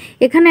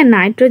 এখানে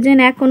নাইট্রোজেন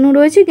এক অণু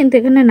রয়েছে, কিন্তু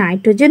এখানে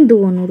নাইট্রোজেন দু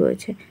অণু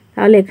রয়েছে।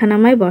 তাহলে এখানে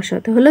আমায়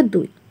বসাতে হলো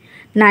 2।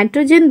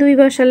 নাইট্রোজেন 2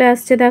 বসালে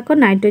আসছে দেখো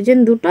নাইট্রোজেন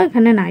দুটো,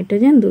 এখানে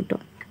নাইট্রোজেন দুটো,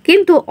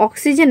 কিন্তু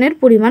অক্সিজেনের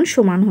পরিমাণ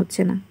সমান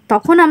হচ্ছে না।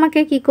 তখন আমাকে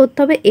কি করতে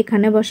হবে?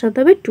 এখানে বসাতে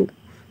হবে 2।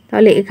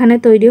 তাহলে এখানে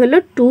তৈরি হলো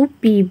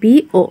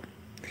 2PbO,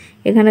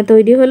 এখানে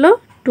তৈরি হলো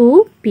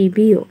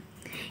 2PbO।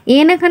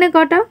 N এখানে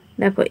কটা?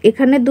 দেখো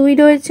এখানে 2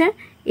 রয়েছে,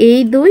 এই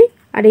 2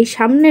 আর এই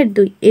সামনের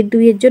 2, এই 2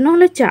 এর জন্য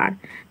হলো 4।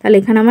 তাহলে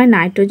এখানে আমার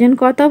নাইট্রোজেন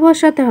কত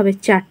বসাতে হবে?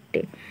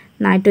 4টে।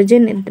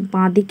 নাইট্রোজেন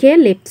বাঁ দিকে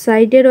লেফট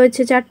সাইডে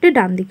রয়েছে 4টে,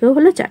 ডান দিকেও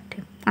হলো 4টে।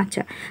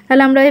 আচ্ছা,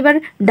 তাহলে আমরা এবার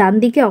ডান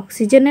দিকে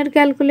অক্সিজেনের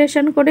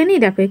ক্যালকুলেশন করে নিই।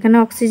 দেখো এখানে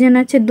অক্সিজেন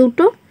আছে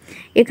 2টো,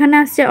 এখানে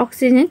আসছে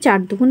অক্সিজেন 4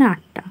 দুগুণে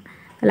 8টা,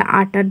 তাহলে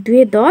 8 আর 2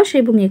 10,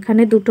 এবং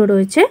এখানে 2টো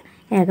রয়েছে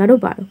 11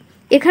 12।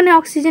 এখানে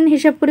অক্সিজেন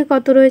হিসাব করে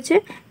কত রয়েছে?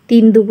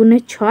 3 দুগুণে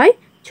 6,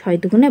 6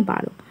 দুগুণে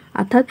 12,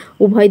 অর্থাৎ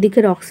উভয়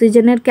দিকের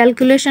অক্সিজেনের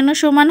ক্যালকুলেশনও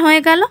সমান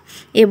হয়ে গেল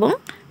এবং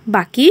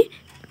বাকি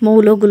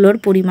মৌলগুলোর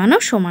পরিমাণও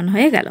সমান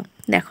হয়ে গেল।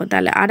 দেখো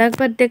তাহলে আর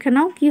একবার দেখে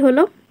নাও কি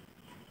হলো।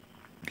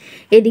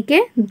 এদিকে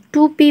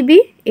 2Pb,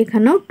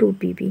 এখানেও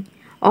 2Pb।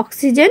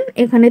 অক্সিজেন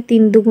এখানে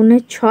 3 দুগুণে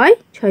 6,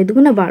 6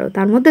 দুগুণে 12,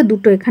 তার মধ্যে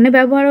 2টো এখানে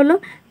ব্যবহার হলো,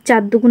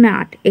 4 দুগুণে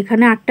 8,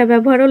 এখানে 8টা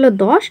ব্যবহার হলো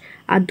 10,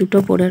 আর 2টো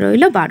পড়ে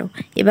রইল 12।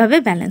 এভাবে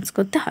ব্যালেন্স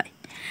করতে হয়।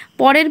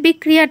 পরের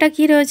বিক্রিয়াটা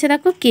কি রয়েছে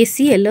দেখো,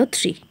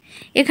 KClO3।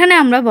 এখানে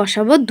আমরা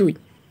বসাবো 2,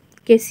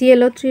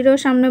 KClO3-ও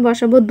সামনে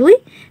বসাবো 2,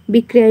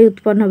 বিক্রিয়ায়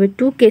উৎপন্ন হবে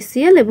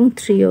 2KCl এবং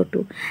 3O2।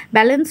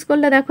 ব্যালেন্স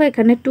করলে দেখো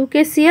এখানে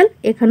 2KCl,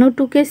 এখানেও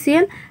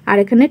 2KCl, আর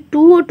এখানে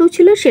 2O2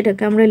 ছিল,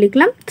 সেটাকে আমরা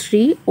লিখলাম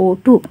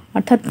 3O2,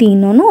 অর্থাৎ 3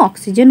 অণু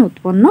অক্সিজেন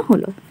উৎপন্ন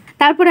হলো।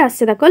 তারপরে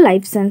আসছে দেখো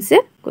লাইফ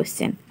সায়েন্সের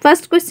কোশ্চেন।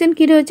 ফার্স্ট কোশ্চেন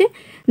কি রয়েছে?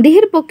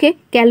 দেহের পক্ষে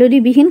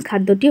ক্যালোরিবিহীন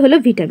খাদ্যটি হলো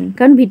ভিটামিন,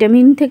 কারণ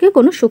ভিটামিন থেকে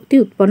কোনো শক্তি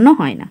উৎপন্ন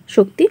হয় না,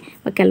 শক্তি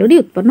বা ক্যালোরি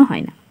উৎপন্ন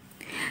হয় না।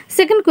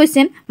 সেকেন্ড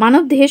কোয়েশ্চেন,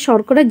 মানব দেহে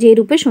শর্করা যে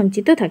রূপে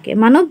সঞ্চিত থাকে?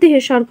 মানব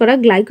দেহে শর্করা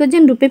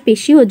গ্লাইকোজেন রূপে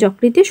পেশি ও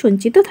যকৃতে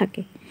সঞ্চিত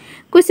থাকে।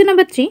 কোয়েশ্চেন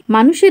নাম্বার 3,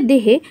 মানুষের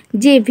দেহে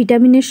যে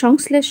ভিটামিনের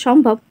সংশ্লেষ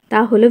সম্ভব তা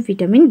হলো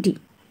ভিটামিন ডি।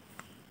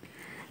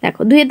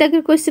 দেখো 2 এর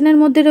দাগের কোয়েশ্চেনের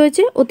মধ্যে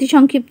রয়েছে অতি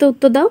সংক্ষিপ্ত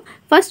উত্তর দাও।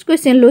 ফার্স্ট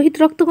কোয়েশ্চেন, লোহিত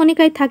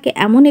রক্তকণিকায় থাকে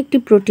এমন একটি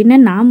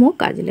প্রোটিনের নাম ও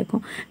কাজ লেখো।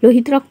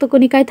 লোহিত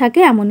রক্তকণিকায় থাকে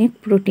এমন এক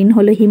প্রোটিন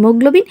হলো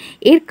হিমোগ্লোবিন।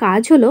 এর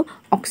কাজ হলো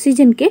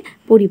অক্সিজেনকে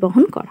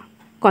পরিবহন করা,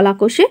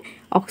 কলাকোষে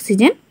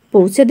অক্সিজেন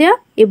পৌঁছে দেওয়া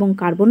এবং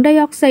কার্বন ডাই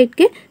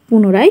অক্সাইডকে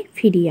পুনরায়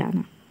ফিরিয়ে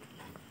আনা।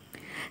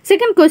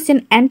 সেকেন্ড কোয়েশ্চেন,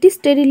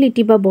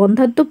 অ্যান্টিস্টেরিলিটি বা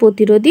বন্ধ্যাত্ব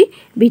প্রতিরোধী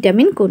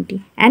ভিটামিন কোনটি?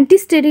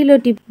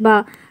 অ্যান্টিস্টেরিলিটি বা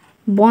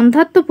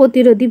বন্ধ্যাত্ব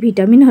প্রতিরোধী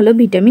ভিটামিন হলো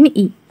ভিটামিন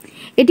ই।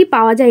 এটি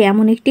পাওয়া যায়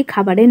এমন একটি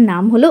খাবারের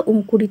নাম হলো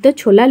অঙ্কুরিত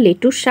ছোলা,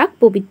 লেটুস শাক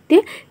প্রভৃতিতে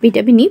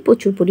ভিটামিন ই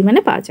প্রচুর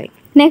পরিমাণে পাওয়া যায়।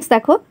 নেক্সট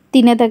দেখো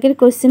 3 দাগের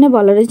কোয়েশ্চেনে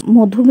বলা রয়েছে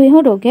মধুমেহ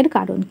রোগের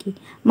কারণ কি?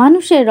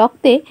 মানুষের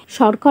রক্তে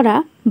শর্করা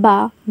বা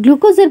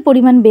গ্লুকোজের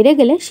পরিমাণ বেড়ে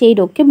গেলে সেই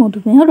রোগকে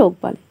মধুমেহ রোগ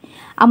বলে।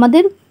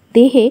 আমাদের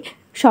দেহে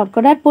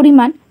শর্করার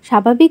পরিমাণ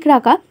স্বাভাবিক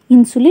রাখা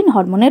ইনসুলিন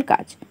হরমোনের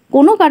কাজ।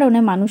 কোনো কারণে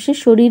মানুষের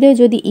শরীরে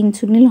যদি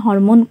ইনসুলিন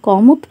হরমোন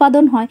কম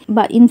উৎপাদন হয়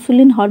বা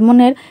ইনসুলিন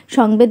হরমোনের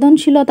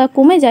সংবেদনশীলতা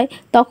কমে যায়,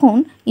 তখন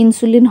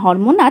ইনসুলিন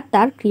হরমোন আর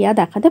তার ক্রিয়া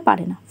দেখাতে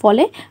পারে না।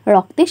 ফলে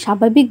রক্তে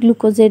স্বাভাবিক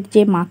গ্লুকোজের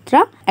যে মাত্রা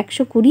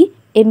 120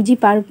 mg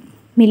পার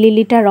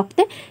মিলিলিটার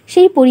রক্তে,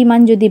 সেই পরিমাণ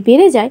যদি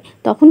বেড়ে যায়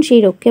তখন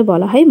সেই রোগকে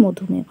বলা হয়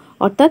মধুমেহ।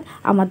 অর্থাৎ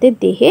আমাদের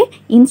দেহে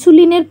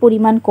ইনসুলিনের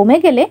পরিমাণ কমে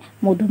গেলে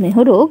মধুমেহ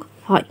রোগ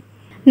হয়।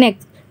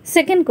 নেক্সট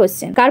সেকেন্ড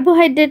কোয়েশ্চেন,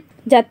 কার্বোহাইড্রেট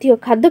জাতীয়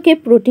খাদ্যকে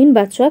প্রোটিন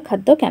বাঁচোয়া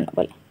খাদ্য কেন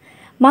বলে?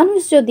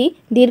 মানুষ যদি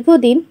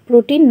দীর্ঘদিন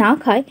প্রোটিন না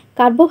খায়,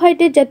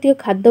 কার্বোহাইড্রেট জাতীয়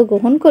খাদ্য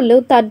গ্রহণ করলেও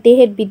তার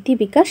দেহের বৃদ্ধি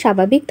বিকাশ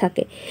স্বাভাবিক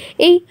থাকে।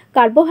 এই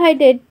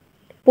কার্বোহাইড্রেট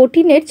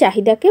প্রোটিনের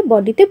চাহিদাকে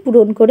বডিতে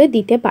পূরণ করে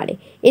দিতে পারে।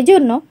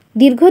 এজন্য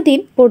দীর্ঘদিন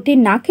প্রোটিন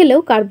না খেলেও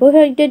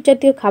কার্বোহাইড্রেট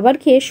জাতীয় খাবার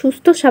খেয়ে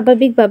সুস্থ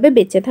স্বাভাবিকভাবে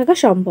বেঁচে থাকা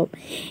সম্ভব।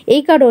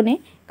 এই কারণে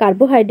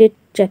কার্বোহাইড্রেট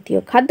জাতীয়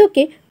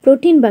খাদ্যকে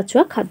প্রোটিন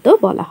বাঁচোয়া খাদ্য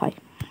বলা হয়।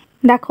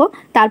 দেখো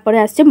তারপরে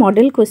আসছে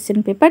মডেল কোয়েশ্চেন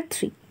পেপার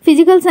 3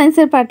 ফিজিক্যাল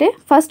সায়েন্সের পার্টে।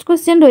 ফার্স্ট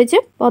কোয়েশ্চেন রয়েছে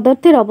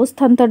পদার্থের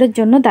অবস্থান্তরের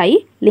জন্য দায়ী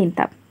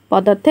লিনতাপ।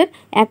 পদার্থের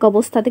এক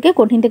অবস্থা থেকে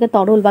কঠিন থেকে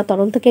তরল বা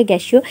তরল থেকে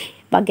গ্যাসীয়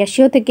বা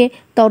গ্যাসীয় থেকে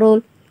তরল,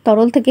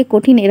 তরল থেকে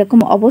কঠিন এরকম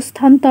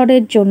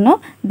অবস্থান্তরের জন্য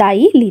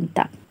দায়ী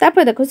লিনতাপ।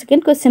 তারপরে দেখো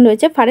সেকেন্ড কোয়েশ্চেন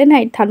রয়েছে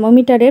ফারেনহাইট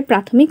থার্মোমিটারের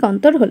প্রাথমিক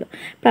অন্তর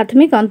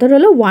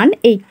হলো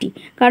 180,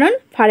 কারণ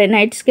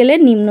ফারেনহাইট স্কেলের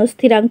নিম্ন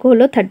স্থিরাঙ্ক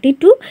হলো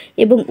 32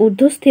 এবং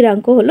ঊর্ধ্ব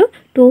স্থিরাঙ্ক হলো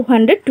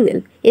 212।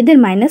 এদের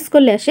মাইনাস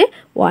করলে আসে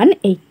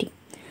 180।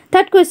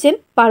 থার্ড কোয়েশ্চেন,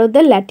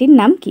 পারদের ল্যাটিন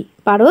নাম কি?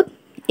 পারদ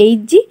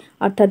Hg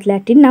অর্থাৎ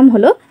ল্যাটিন নাম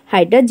হলো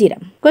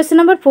হাইড্রাজিরাম। কোয়েশ্চেন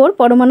নাম্বার 4,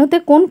 পরমাণুতে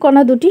কোন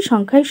কণা দুটি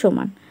সংখ্যায়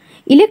সমান?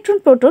 ইলেকট্রন,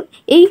 প্রোটন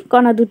এই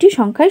কণা দুটি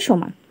সংখ্যায়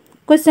সমান।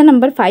 কোয়েশ্চেন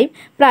নাম্বার 5,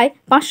 প্রায়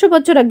 500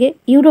 বছর আগে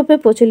ইউরোপে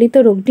প্রচলিত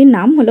রোগটির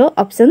নাম হলো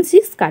অপশন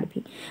 6 স্কারভি।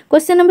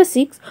 কোয়েশ্চেন নাম্বার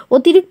 6,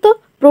 অতিরিক্ত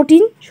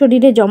প্রোটিন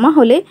শরীরে জমা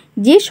হলে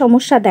যে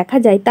সমস্যা দেখা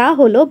যায় তা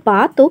হলো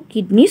বাত ও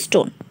কিডনি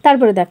স্টোন।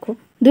 তারপরে দেখো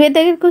 2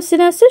 দাগের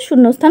কোয়েশ্চেন আছে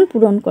শূন্যস্থান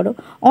পূরণ করো।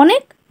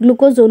 অনেক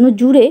গ্লুকোজ অণু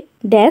জুড়ে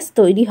ড্যাশ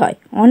তৈরি হয়।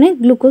 অনেক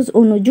গ্লুকোজ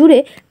অণু জুড়ে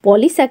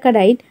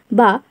পলিস্যাকারাইড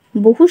বা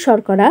বহু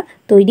শর্করা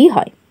তৈরি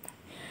হয়।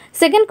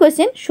 সেকেন্ড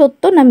কোয়েশ্চেন,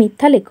 সত্য না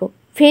মিথ্যা লেখো।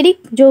 ফেরিক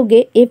যৌগে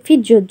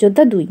এফির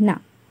যোজ্যতা 2, না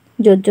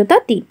যোজ্যতা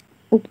 3।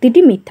 উক্তিটি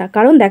মিথ্যা,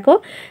 কারণ দেখো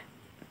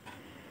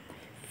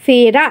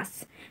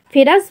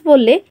ফেরাস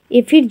বললে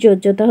এফির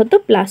যোজ্যতা হতো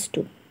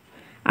 +2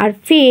 আর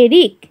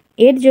ফেরিক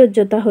এর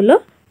যোজ্যতা হলো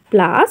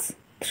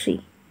 +3।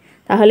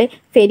 তাহলে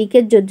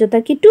ফেরিকের যোজ্যতা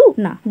কি 2?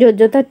 না,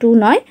 যোজ্যতা 2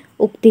 নয়,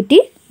 উক্তিটি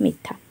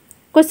মিথ্যা।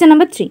 কোয়েশ্চেন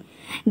নাম্বার 3,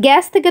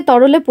 গ্যাস থেকে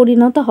তরলে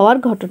পরিণত হওয়ার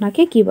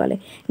ঘটনাকে কি বলে?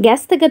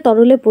 গ্যাস থেকে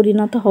তরলে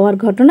পরিণত হওয়ার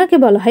ঘটনাকে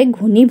বলা হয়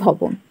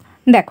ঘনীভবন।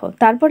 দেখো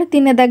তারপরে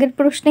 3 দাগের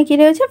প্রশ্নে কি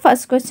রয়েছে।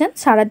 ফার্স্ট কোয়েশ্চেন,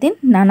 সারাদিন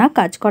নানা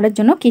কাজ করার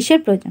জন্য কিসের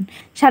প্রয়োজন?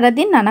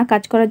 সারাদিন নানা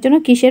কাজ করার জন্য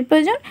কিসের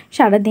প্রয়োজন?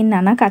 সারাদিন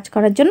নানা কাজ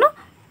করার জন্য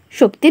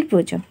শক্তির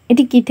প্রয়োজন।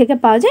 এটি কি থেকে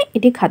পাওয়া যায়?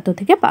 এটি খাদ্য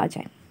থেকে পাওয়া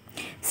যায়।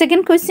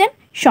 সেকেন্ড কোয়েশ্চেন,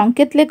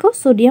 সংকেত লেখো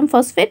সোডিয়াম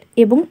ফসফেট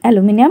এবং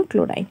অ্যালুমিনিয়াম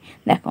ক্লোরাইড।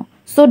 দেখো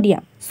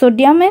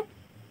সোডিয়ামের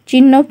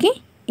চিহ্ন কি?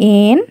 Na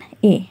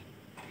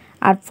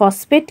আর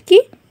ফসফেট কি?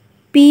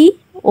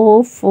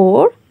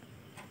 PO4।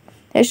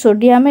 তাই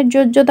সোডিয়ামের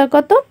যোজ্যতা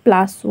কত?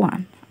 +1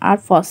 আর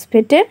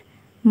ফসফেটের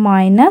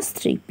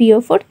 -3।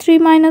 PO4 3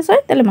 মাইনাস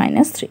হয়, তাহলে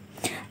 -3।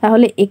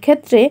 তাহলে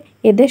এক্ষেত্রে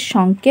এদের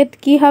সংকেত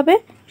কি হবে?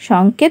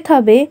 সংকেত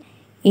হবে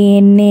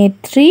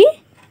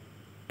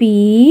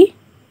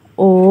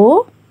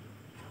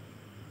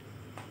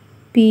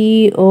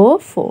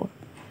Na3PO4।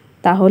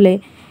 তাহলে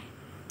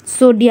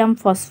সোডিয়াম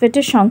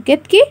ফসফেটের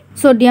সংকেত কি?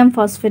 সোডিয়াম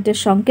ফসফেটের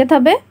সংকেত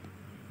হবে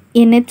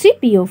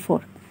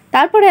Na3PO4।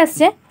 তারপরে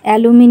আসছে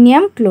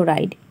অ্যালুমিনিয়াম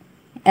ক্লোরাইড।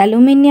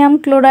 অ্যালুমিনিয়াম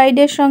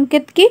ক্লোরাইডের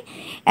সংকেত কি?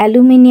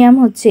 অ্যালুমিনিয়াম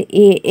হচ্ছে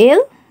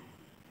Al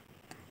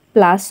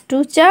 +2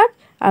 চার্জ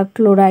আর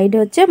ক্লোরাইড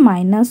হচ্ছে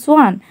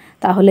 -1।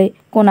 তাহলে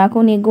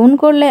কোনাকুনি গুণ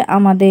করলে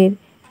আমাদের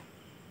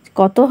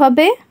কত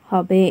হবে?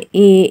 হবে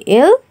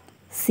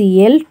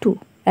AlCl2।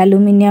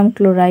 অ্যালুমিনিয়াম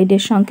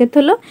ক্লোরাইডের সংকেত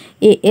হলো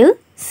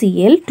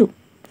AlCl2।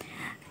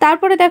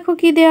 তারপরে দেখো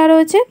কি দেওয়া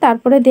রয়েছে।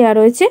 তারপরে দেওয়া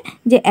রয়েছে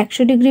যে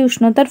 100 ডিগ্রি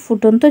উষ্ণতার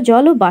ফুটন্ত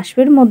জল ও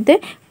বাষ্পের মধ্যে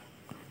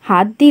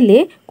হাত দিলে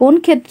কোন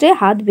ক্ষেত্রে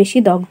হাত বেশি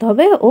দগ্ধ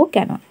হবে ও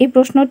কেন? এই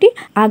প্রশ্নটি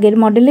আগের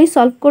মডেলেই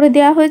সলভ করে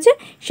দেওয়া হয়েছে,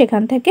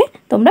 সেখান থেকে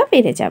তোমরা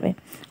পেরে যাবে।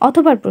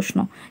 অথবা প্রশ্ন,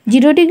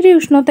 0 ডিগ্রি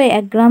উষ্ণতায়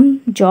 1 গ্রাম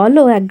জল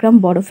ও 1 গ্রাম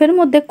বরফের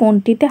মধ্যে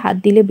কোনটিতে হাত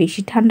দিলে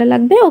বেশি ঠান্ডা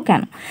লাগবে ও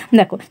কেন?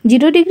 দেখো,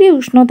 0 ডিগ্রি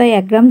উষ্ণতায়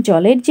 1 গ্রাম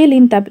জলের যে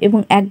লিনতাপ এবং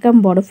 1 গ্রাম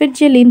বরফের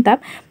যে লিনতাপ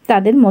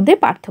তাদের মধ্যে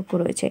পার্থক্য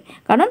রয়েছে,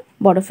 কারণ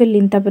বরফের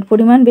লিনতাপের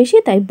পরিমাণ বেশি,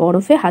 তাই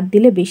বরফে হাত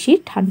দিলে বেশি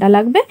ঠান্ডা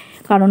লাগবে,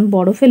 কারণ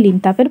বরফের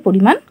লিনতাপের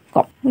পরিমাণ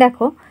কম।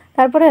 দেখো,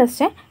 তারপরে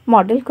আসছে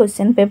মডেল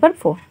কোশ্চেন পেপার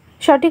 4।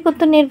 সঠিক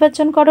উত্তর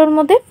নির্বাচন করার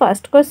মধ্যে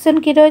ফার্স্ট কোশ্চেন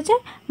কি রয়েছে?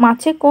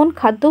 মাছে কোন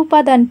খাদ্য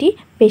উপাদানটি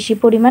বেশি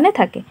পরিমাণে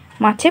থাকে?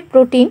 মাছে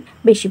প্রোটিন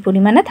বেশি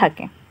পরিমাণে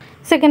থাকে।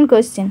 সেকেন্ড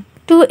কোশ্চেন,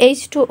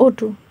 2H2O2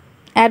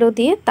 অ্যারো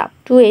দিয়ে তাপ,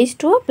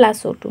 2H2O প্লাস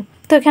O2।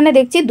 তো এখানে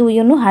দেখছি 2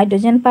 অণু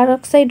হাইড্রোজেন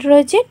পারঅক্সাইড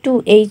রয়েছে,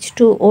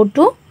 2H2O2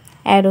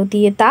 অ্যারো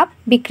দিয়ে তাপ,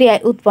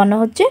 বিক্রিয়ায় উৎপন্ন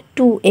হচ্ছে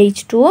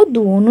 2H2O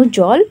 2 অণু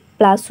জল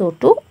প্লাস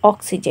O2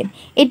 অক্সিজেন।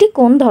 এটি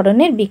কোন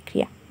ধরনের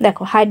বিক্রিয়া?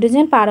 দেখো,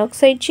 হাইড্রোজেন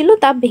পারঅক্সাইড ছিল,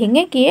 তা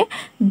ভেঙে গিয়ে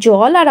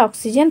জল আর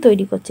অক্সিজেন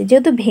তৈরি করছে,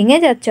 যেহেতু ভেঙে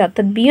যাচ্ছে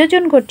অর্থাৎ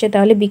বিয়োজন ঘটছে,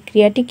 তাহলে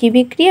বিক্রিয়াটি কি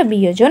বিক্রিয়া?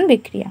 বিয়োজন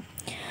বিক্রিয়া।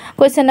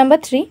 কোয়েশ্চেন নাম্বার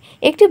 3,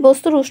 একটি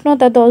বস্তুর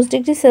উষ্ণতা 10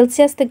 ডিগ্রি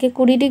সেলসিয়াস থেকে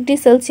 20 ডিগ্রি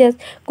সেলসিয়াস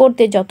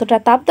করতে যতটা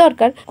তাপ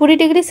দরকার, 20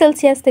 ডিগ্রি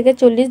সেলসিয়াস থেকে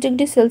 40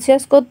 ডিগ্রি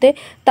সেলসিয়াস করতে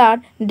তার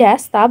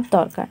ড্যাশ তাপ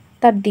দরকার,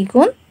 তার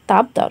দ্বিগুণ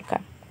তাপ দরকার।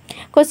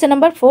 কোয়েশ্চেন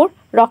নাম্বার 4,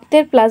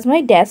 রক্তের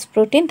প্লাজমায় ড্যাশ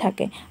প্রোটিন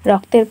থাকে?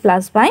 রক্তের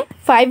প্লাজমায়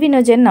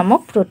 5-ইনোজেন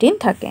নামক প্রোটিন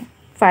থাকে।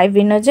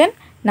 5-ইনোজেন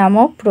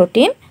নামক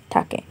প্রোটিন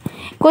থাকে।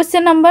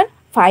 কোয়েশ্চেন নাম্বার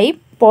 5,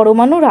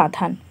 পরমাণুর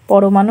আধান।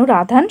 পরমাণুর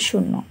আধান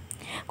 0।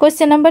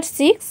 কোয়েশ্চেন নাম্বার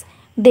 6,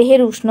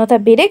 দেহের উষ্ণতা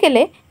বেড়ে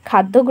গেলে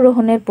খাদ্য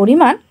গ্রহণের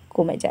পরিমাণ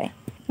কমে যায়।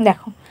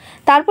 দেখো,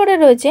 তারপরে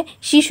রয়েছে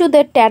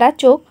শিশুদের টেরা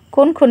চোখ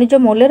কোন খনিজ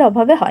মৌলের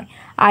অভাবে হয়?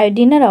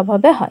 আয়োডিনের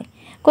অভাবে হয়।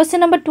 কোয়েশ্চেন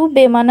নাম্বার 2,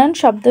 বেমানান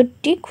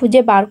শব্দটি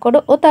খুঁজে বার করো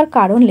ও তার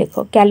কারণ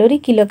লেখো। Calorie,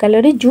 kilo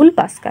calorie, joule,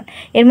 Pascal.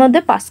 এর মধ্যে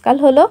পাস্কাল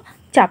হলো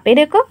চাপের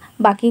একক,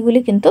 বাকিগুলি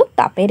কিন্তু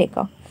তাপের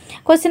একক।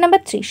 কোয়েশ্চেন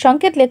নাম্বার 3,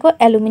 সংকেত লেখো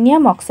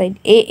অ্যালুমিনিয়াম অক্সাইড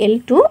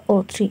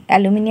Al2O3।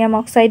 অ্যালুমিনিয়াম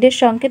অক্সাইডের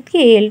সংকেত কি?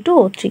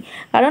 Al2O3,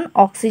 কারণ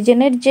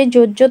অক্সিজেনের যে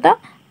যোজ্যতা,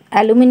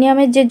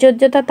 অ্যালুমিনিয়ামের যে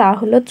যোজ্যতা তা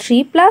হলো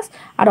 3+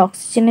 আর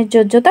অক্সিজেনের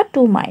যোজ্যতা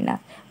 2-,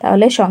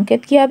 তাহলে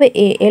সংকেত কি হবে?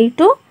 Al2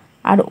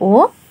 আর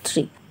O3।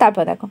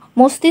 তারপর দেখো,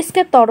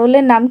 মস্তিষ্কের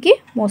তরলের নাম কি?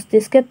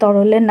 মস্তিষ্কের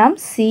তরলের নাম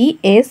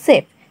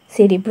CSF,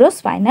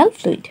 সেরিব্রোস্পাইনাল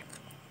ফ্লুইড।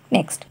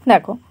 নেক্সট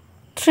দেখো,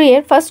 3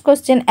 এর ফার্স্ট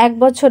কোশ্চেন, 1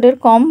 বছরের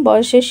কম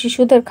বয়সের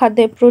শিশুদের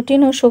খাদ্যে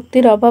প্রোটিন ও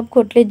শক্তির অভাব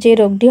ঘটলে যে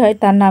রোগটি হয়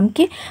তার নাম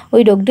কি?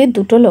 ওই রোগটির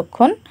 2টো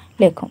লক্ষণ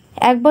লেখো।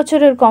 1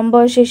 বছরের কম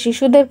বয়সের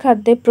শিশুদের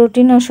খাদ্যে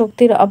প্রোটিন ও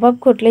শক্তির অভাব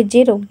ঘটলে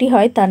যে রোগটি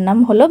হয় তার নাম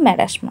হলো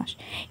ম্যারাসমাস।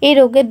 এই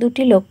রোগের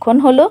 2টি লক্ষণ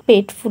হলো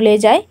পেট ফুলে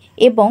যায়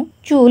এবং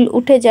চুল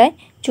উঠে যায়,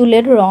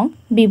 চুলের রং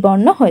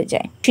বিবর্ণ হয়ে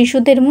যায়,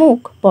 শিশুদের মুখ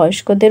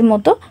বয়স্কদের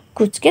মতো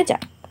কুঁচকে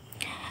যায়।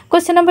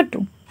 কোশ্চেন নাম্বার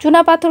 2,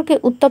 চুনা পাথরকে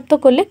উত্তপ্ত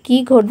করলে কি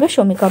ঘটবে?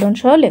 সমীকরণ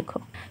সহ লেখো।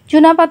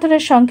 চুনা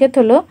পাথরের সংকেত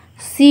হলো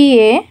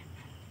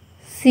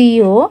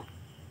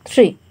CaCO3।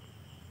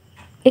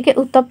 একে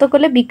উত্তপ্ত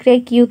করলে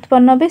বিক্রিয়ায় কি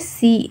উৎপন্ন হবে?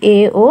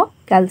 CaO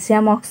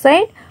ক্যালসিয়াম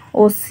অক্সাইড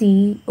ও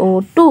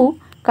CO2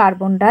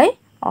 carbon die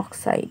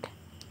oxide.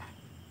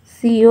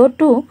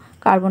 CO2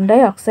 carbon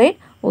die oxide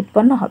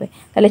উৎপন্ন হবে।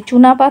 তাহলে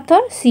চুনা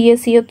পাথর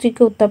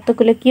CaCO3কে উত্তপ্ত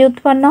করলে কি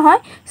উৎপন্ন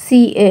হয়?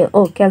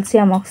 CaO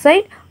ক্যালসিয়াম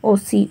অক্সাইড ও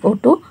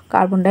CO2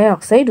 কার্বন ডাই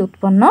অক্সাইড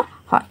উৎপন্ন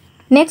হয়।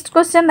 নেক্সট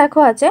কোশ্চেন দেখো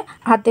আছে,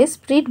 হাতে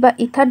স্প্রিট বা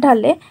ইথার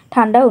ঢাললে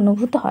ঠান্ডা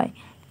অনুভূত হয়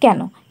কেন?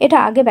 এটা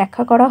আগে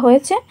ব্যাখ্যা করা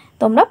হয়েছে,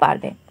 তোমরা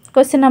পারবে।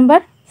 কোশ্চেন নাম্বার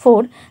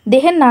 4,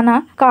 দেহের নানা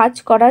কাজ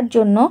করার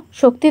জন্য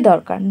শক্তি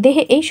দরকার,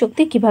 দেহে এই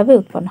শক্তি কিভাবে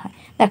উৎপন্ন হয়?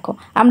 দেখো,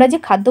 আমরা যে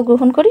খাদ্য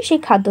গ্রহণ করি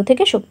সেই খাদ্য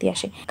থেকে শক্তি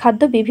আসে।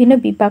 খাদ্য বিভিন্ন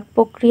বিপাক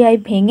প্রক্রিয়ায়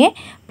ভেঙে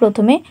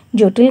প্রথমে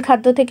জটিল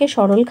খাদ্য থেকে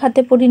সরল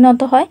খাদ্যে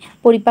পরিণত হয়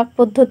পরিপাক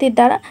পদ্ধতির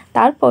দ্বারা।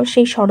 তারপর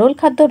সেই সরল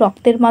খাদ্য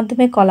রক্তের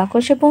মাধ্যমে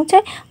কলাকোষে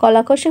পৌঁছায়,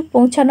 কলাকোষে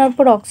পৌঁছানোর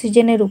পর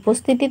অক্সিজেনের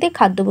উপস্থিতিতে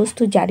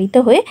খাদ্যবস্তু জারিত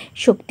হয়ে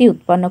শক্তি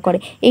উৎপন্ন করে।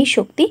 এই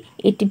শক্তি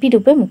এটিপি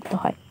রূপে মুক্ত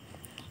হয়।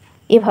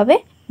 এভাবে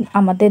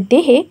আমাদের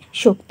দেহে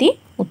শক্তি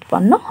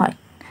উৎপন্ন হয়।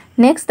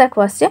 নেক্সট দেখো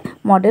আসছে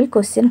মডেল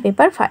কোশ্চেন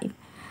পেপার 5।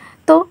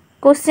 তো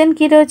কোশ্চেন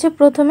কি রয়েছে?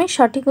 প্রথমে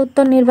সঠিক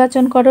উত্তর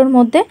নির্বাচন করার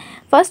মধ্যে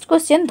ফার্স্ট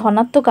কোশ্চেন,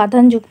 ধনাত্মক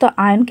আধানযুক্ত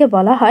আয়নকে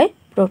বলা হয়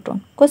প্রোটন।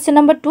 কোশ্চেন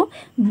নাম্বার 2,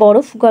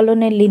 বরফ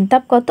গলনের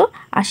লিনতাপ কত?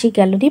 80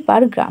 ক্যালোরি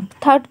পার গ্রাম।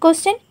 Third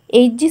question,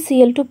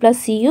 HgCl2 plus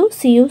Cu,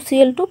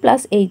 CuCl2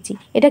 plus Hg,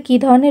 এটা কি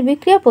ধরনের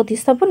বিক্রিয়া?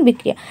 প্রতিস্থাপন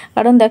বিক্রিয়া,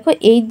 কারণ দেখো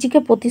Hgকে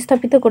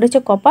প্রতিস্থাপিত করেছে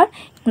কপার,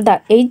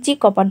 Hg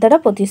কপার দ্বারা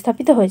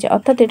প্রতিস্থাপিত হয়েছে,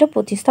 অর্থাৎ এটা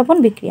প্রতিস্থাপন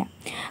বিক্রিয়া।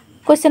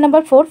 কোশ্চেন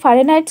নাম্বার 4,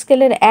 ফারেনহাইট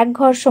স্কেলের 1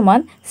 ঘর সমান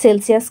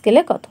সেলসিয়াস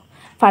স্কেলে কত?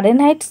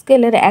 ফারেনহাইট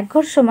স্কেলের 1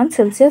 ঘর সমান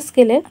সেলসিয়াস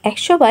স্কেলের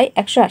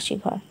 100/180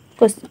 ঘর।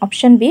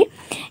 অপশন বি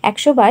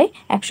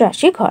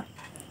 100/180 ঘর।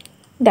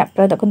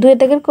 দেখো 2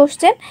 দাগের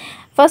কোশ্চেন।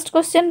 ফার্স্ট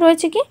কোশ্চেন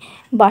রয়েছে কি?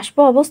 বাষ্প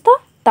অবস্থা,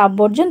 তাপ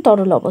বর্জন,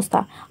 তরল অবস্থা,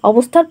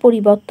 অবস্থার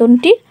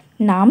পরিবর্তনটির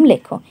নাম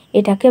লেখো।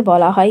 এটাকে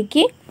বলা হয়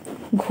কি?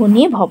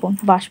 ঘনীভবন।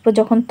 বাষ্প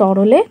যখন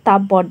তরলে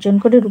তাপ বর্জন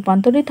করে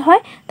রূপান্তরিত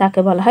হয় তাকে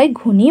বলা হয়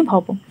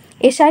ঘনীভবন।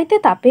 এসআইতে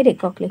তাপের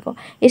একক লেখো।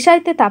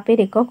 এসআইতে তাপের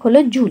একক হলো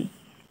জুল।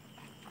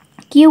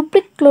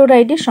 কিউপ্রিক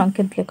ক্লোরাইডের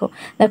সংকেত লেখো।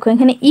 দেখো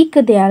এখানে ইক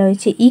দেয়া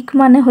রয়েছে, ইক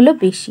মানে হলো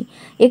বেশি।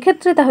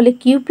 এক্ষেত্রে তাহলে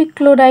কিউপ্রিক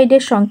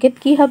ক্লোরাইডের সংকেত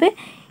কি হবে?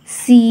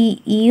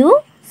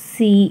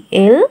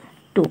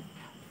 CuCl2।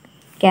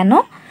 কেন?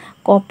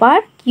 কপার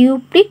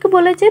কিউপ্রিক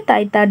বলেছে,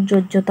 তাই তার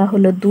যোজ্যতা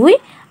হলো 2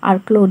 আর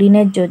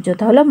ক্লোরিনের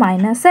যোজ্যতা হলো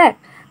 -1।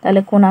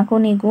 তাহলে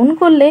কোনাকুনি গুণ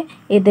করলে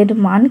এদের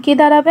মান কি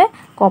দাঁড়াবে?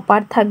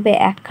 কপার থাকবে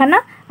 1 খানা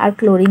আর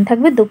ক্লোরিন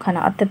থাকবে 2 খানা,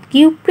 অর্থাৎ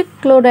কিউপ্রিক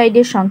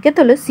ক্লোরাইডের সংকেত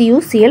হলো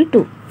CuCl2।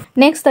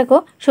 নেক্সট দেখো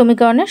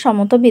সমীকরণের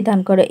সমতা বিধান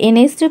করো।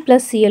 NH3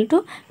 + Cl2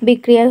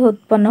 বিক্রিয়ায়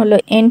উৎপন্ন হলো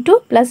N2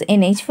 +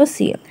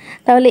 NH4Cl।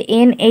 তাহলে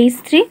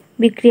NH3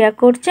 বিক্রিয়া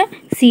করছে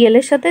Cl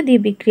এর সাথে, দিয়ে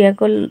বিক্রিয়া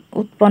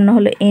উৎপন্ন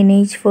হলো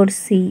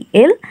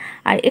NH4Cl।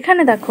 আর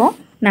এখানে দেখো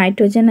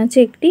নাইট্রোজেন আছে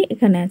একটি,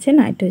 এখানে আছে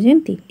নাইট্রোজেন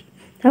 3টি।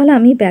 তাহলে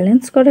আমি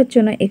ব্যালেন্স করার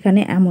জন্য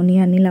এখানে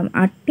অ্যামোনিয়া নিলাম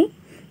 8টি।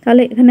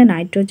 তাহলে এখানে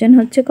নাইট্রোজেন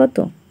হচ্ছে কত?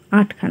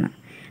 8 খানা।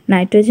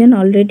 নাইট্রোজেন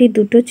অলরেডি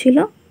 2টো ছিল,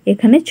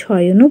 এখানে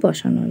 6 অণু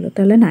বসানো হলো,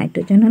 তাহলে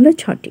নাইট্রোজেন হলো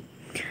 6টি।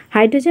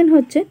 হাইড্রোজেন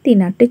হচ্ছে 3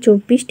 8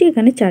 24টি,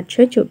 এখানে 4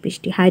 6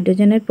 24টি।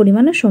 হাইড্রোজেনের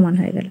পরিমাণও সমান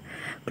হয়ে গেল।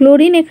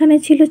 ক্লোরিন এখানে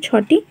ছিল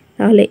 6টি,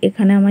 তাহলে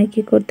এখানে আমায়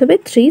কি করতে হবে?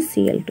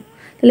 3Cl2।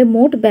 তাহলে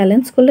মোট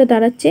ব্যালেন্স করলে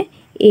দাঁড়াচ্ছে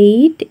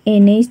 8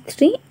 NH3,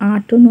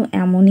 8 অণু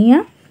অ্যামোনিয়া,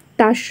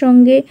 তার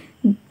সঙ্গে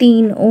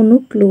 3 অণু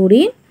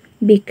ক্লোরিন,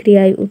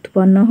 বিক্রিয়ায়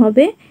উৎপন্ন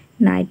হবে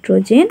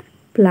নাইট্রোজেন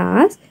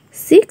প্লাস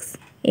 6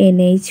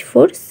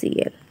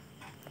 NH4Cl।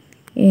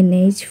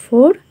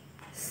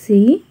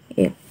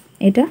 NH4Cl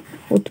এটা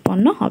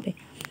উৎপন্ন হবে।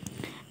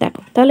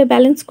 দেখো তাহলে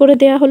ব্যালেন্স করে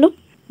দেয়া হলো।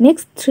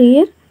 নেক্সট 3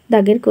 এর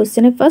দাগের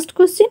কোশ্চেনে ফার্স্ট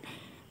কোশ্চেন,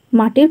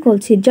 মাটির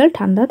কলসির জল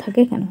ঠান্ডা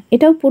থাকে কেন?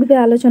 এটাও পূর্বে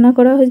আলোচনা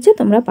করা হয়েছে,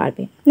 তোমরা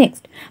পারবে।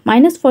 নেক্সট,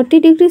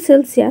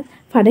 -40°C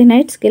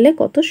ফারেনহাইট স্কেলে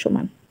কত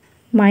সমান?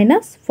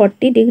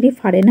 -40°F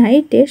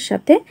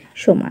সাথে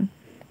সমান।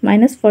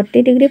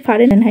 -40°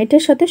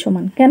 ফারেনহাইটের সাথে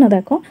সমান কেন?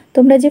 দেখো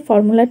তোমরা যে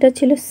ফর্মুলাটা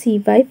ছিল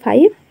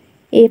C/5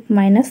 F -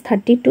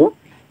 32,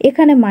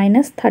 এখানে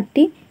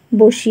 -30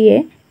 বসিয়ে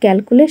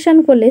ক্যালকুলেশন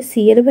করলে C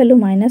এর ভ্যালু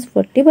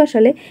 -40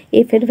 বসালে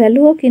F এর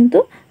ভ্যালুও কিন্তু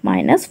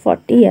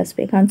 -40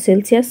 আসবে, কারণ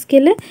সেলসিয়াস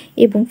স্কেলে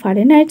এবং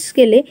ফারেনহাইট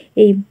স্কেলে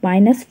এই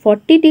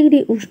 -40°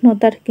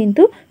 উষ্ণতার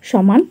কিন্তু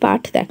সমান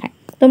পাঠ দেখায়।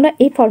 তোমরা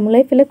এই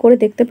ফর্মুলায় ফেলে করে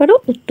দেখতে পারো,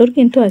 উত্তর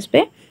কিন্তু আসবে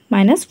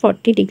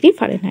 -40°F।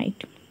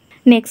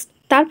 নেক্সট,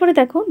 তারপরে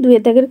দেখো 2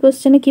 এর দাগের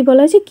কোশ্চেনে কি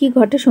বলা হয়েছে? কি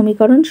ঘটে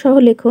সমীকরণ সহ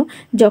লেখো।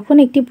 যখন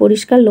একটি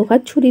পরিষ্কার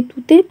লোহার ছুরি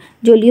তুতের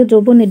জলীয়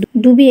দ্রবণে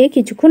ডুবিয়ে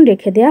কিছুক্ষণ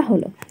রেখে দেওয়া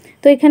হলো।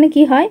 তো এখানে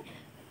কি হয়?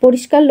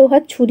 পরিষ্কার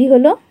লোহার ছুরি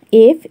হলো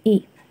Fe,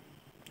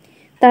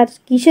 তার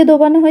কিসে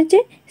ডোবানো হয়েছে?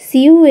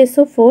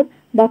 CuSO4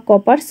 বা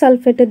কপার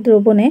সালফেটের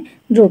দ্রবণে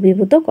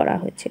দ্রবীভূত করা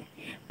হয়েছে।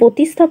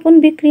 প্রতিস্থাপন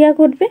বিক্রিয়া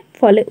ঘটবে,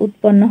 ফলে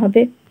উৎপন্ন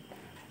হবে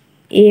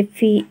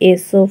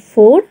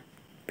FeSO4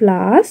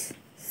 প্লাস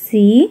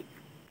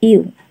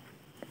Cu,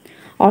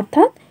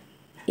 অর্থাৎ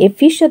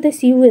Feর সাথে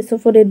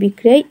CuSO4 এর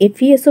বিক্রিয়ায়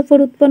FeSO4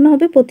 উৎপন্ন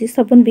হবে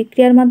প্রতিস্থাপন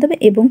বিক্রিয়ার মাধ্যমে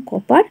এবং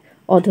কপার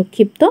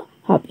অধক্ষিপ্ত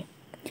হবে।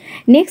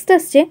 নেক্সট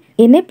আসছে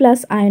Na+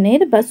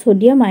 আয়নের বা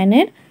সোডিয়াম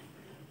আয়নের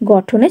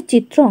গঠনের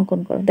চিত্র অঙ্কন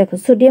করো। দেখো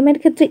সোডিয়ামের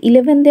ক্ষেত্রে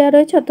 11 দেওয়া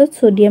রয়েছে, অর্থাৎ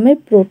সোডিয়ামের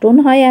প্রোটন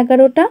হয়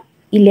 11টা,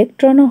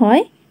 ইলেকট্রনও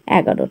হয়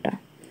 11টা।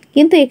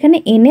 কিন্তু এখানে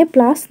Na+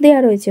 দেওয়া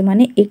রয়েছে,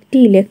 মানে একটি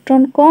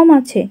ইলেকট্রন কম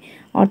আছে,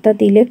 অর্থাৎ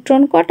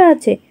ইলেকট্রন কটা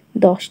আছে?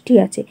 10টি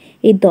আছে।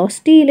 এই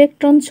 10টি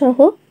ইলেকট্রন সহ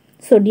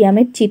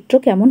সোডিয়ামের চিত্র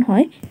কেমন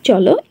হয়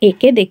চলো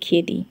একে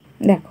দেখিয়ে দিই।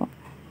 দেখো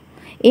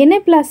Na+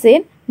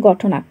 এর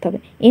গঠন আঁকতে হবে।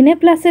 Na+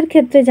 এর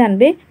ক্ষেত্রে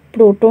জানবে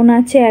প্রোটন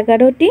আছে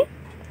 11টি,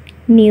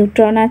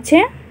 নিউট্রন আছে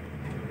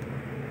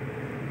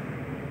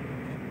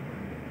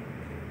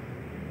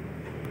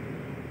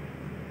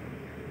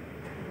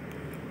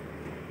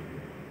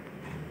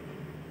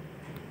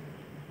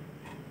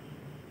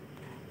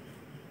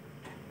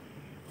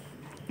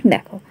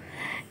দেখো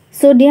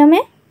সোডিয়ামে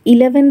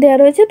 11 দেওয়া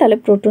রয়েছে, তাহলে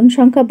প্রোটন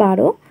সংখ্যা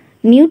 12,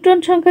 নিউট্রন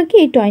সংখ্যা কি?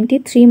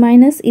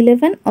 23 -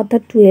 11,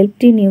 অর্থাৎ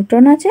 12টি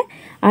নিউট্রন আছে।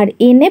 আর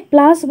Na+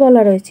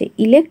 বলা রয়েছে,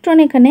 ইলেকট্রন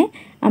এখানে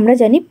আমরা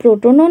জানি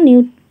প্রোটন ও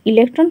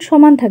ইলেকট্রন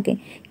সমান থাকে,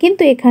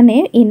 কিন্তু এখানে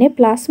Na+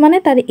 মানে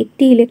তার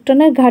একটি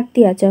ইলেকট্রনের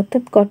ঘাটতি আছে,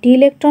 অর্থাৎ কটি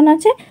ইলেকট্রন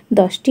আছে?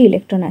 10টি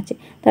ইলেকট্রন আছে।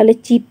 তাহলে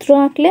চিত্র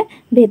আঁকলে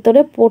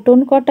ভেতরে প্রোটন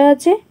কটা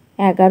আছে?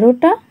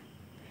 11টা,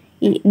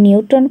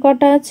 নিউট্রন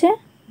কটা আছে?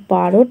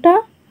 12টা,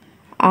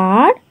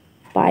 আর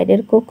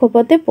বাইরের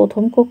কক্ষপথে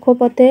প্রথম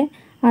কক্ষপথে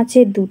আছে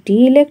 2টি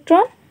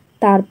ইলেকট্রন,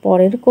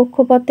 তারপরের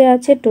কক্ষপথে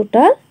আছে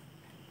টোটাল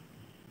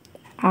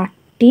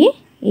 8টি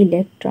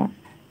ইলেকট্রন।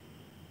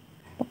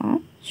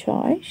 5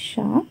 6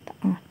 7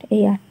 8,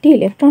 এই 8টি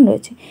ইলেকট্রন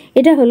রয়েছে।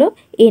 এটা হলো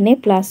Na+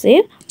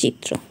 এর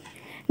চিত্র।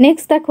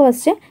 নেক্সট দেখো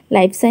আসছে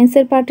লাইফ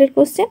সায়েন্সের পার্টের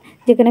কোশ্চেন,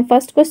 যেখানে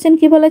ফার্স্ট কোশ্চেন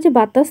কি বলা আছে?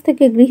 বাতাস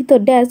থেকে গৃহীত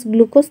ড্যাশ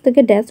গ্লুকোজ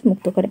থেকে ড্যাশ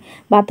মুক্ত করে।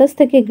 বাতাস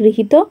থেকে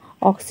গৃহীত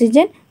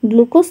অক্সিজেন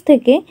গ্লুকোজ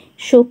থেকে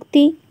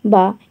শক্তি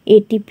বা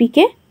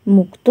এটিপিকে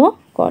মুক্ত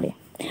করে।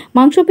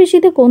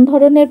 মাংসপেশিতে কোন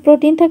ধরনের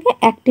প্রোটিন থাকে?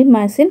 অ্যাক্টিন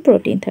মায়োসিন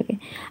প্রোটিন থাকে।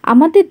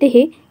 আমাদের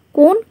দেহে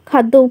কোন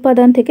খাদ্য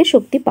উপাদান থেকে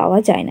শক্তি পাওয়া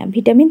যায় না?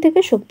 ভিটামিন থেকে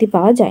শক্তি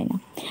পাওয়া যায় না।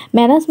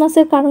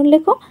 ম্যারাসমাসের কারণ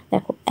লেখো।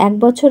 দেখো, 1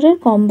 বছরের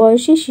কম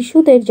বয়সী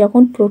শিশুদের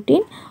যখন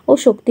প্রোটিন ও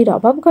শক্তির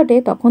অভাব ঘটে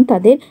তখন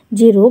তাদের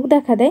যে রোগ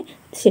দেখা দেয়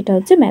সেটা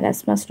হচ্ছে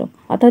ম্যারাসমাস রোগ।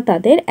 অর্থাৎ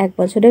তাদের 1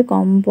 বছরের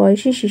কম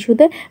বয়সী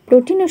শিশুদের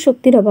প্রোটিন ও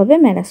শক্তির অভাবে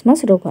ম্যারাসমাস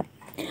রোগ হয়।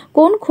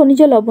 কোন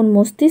খনিজ লবণ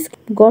মস্তিষ্ক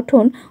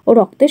গঠন ও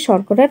রক্তে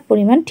শর্করার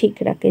পরিমাণ ঠিক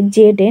রাখে?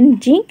 জেড,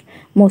 জিঙ্ক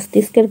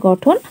মস্তিষ্কের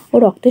গঠন ও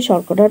রক্তে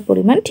শর্করার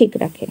পরিমাণ ঠিক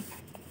রাখে।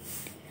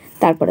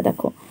 তারপরে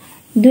দেখো,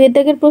 2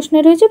 দাগের প্রশ্নে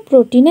রয়েছে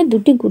প্রোটিনের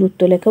 2টি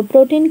গুরুত্ব লেখো।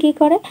 প্রোটিন কি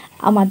করে?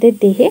 আমাদের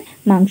দেহে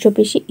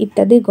মাংসপেশি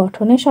ইত্যাদি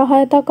গঠনে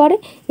সহায়তা করে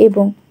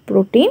এবং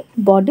প্রোটিন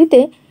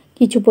বডিতে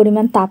কিছু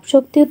পরিমাণ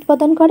তাপশক্তি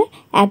উৎপাদন করে।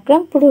 1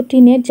 গ্রাম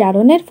প্রোটিনের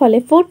জারণের ফলে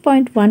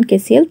 4.1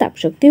 kcal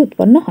তাপশক্তি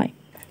উৎপন্ন হয়।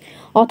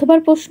 অথবা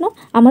প্রশ্ন,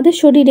 আমাদের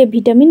শরীরে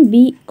ভিটামিন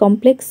বি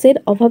কমপ্লেক্সের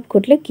অভাব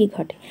ঘটলে কি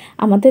ঘটে?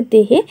 আমাদের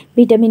দেহে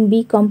ভিটামিন বি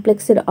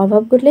কমপ্লেক্সের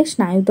অভাব ঘটলে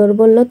স্নায়ু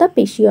দুর্বলতা,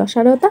 পেশি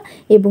অসাড়তা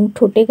এবং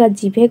ঠোঁটে গা,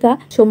 জিভে গা,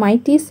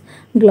 সোমাইটিস,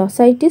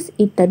 গ্লসাইটিস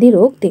ইত্যাদি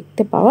রোগ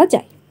দেখতে পাওয়া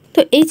যায়। তো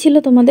এই ছিল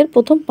তোমাদের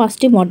প্রথম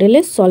 5টি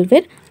মডেলের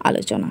সলভের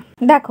আলোচনা।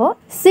 দেখো,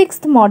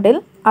 6th মডেল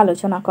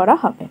আলোচনা করা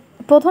হবে।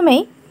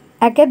 প্রথমেই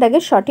 1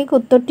 দাগের সঠিক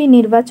উত্তরটি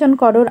নির্বাচন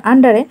করোর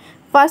আন্ডারে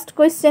ফার্স্ট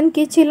কোয়েশ্চেন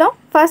কি ছিল?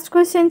 ফার্স্ট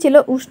কোয়েশ্চেন ছিল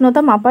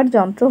উষ্ণতা মাপার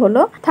যন্ত্র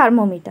হলো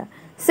থার্মোমিটার।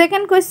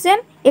 সেকেন্ড কোয়েশ্চেন,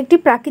 একটি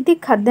প্রাকৃতিক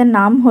খাদ্যের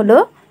নাম হলো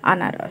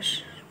আনারস।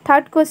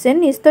 থার্ড কোয়েশ্চেন,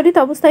 নিস্তরিত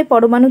অবস্থায়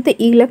পরমাণুতে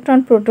ইলেকট্রন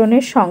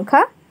প্রোটনের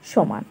সংখ্যা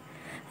সমান।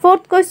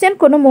 ফোর্থ কোয়েশ্চেন,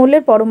 কোনো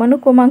মৌলের পরমাণু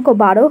ক্রমাঙ্ক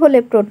 12 হলে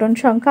প্রোটন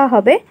সংখ্যা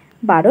হবে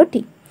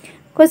 12টি।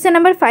 কোয়েশ্চেন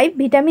নাম্বার 5,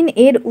 ভিটামিন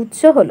এর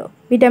উৎস হলো?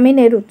 ভিটামিন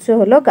এর উৎস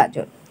হলো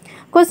গাজর।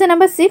 কোয়েশ্চেন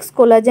নাম্বার 6,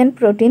 কোলাজেন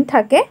প্রোটিন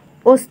থাকে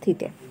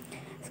অস্থিতে।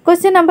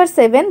 কোয়েশ্চেন নাম্বার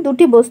 7,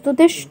 দুটি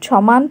বস্তুতে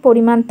সমান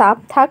পরিমাণ তাপ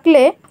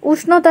থাকলে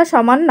উষ্ণতা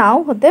সমান নাও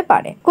হতে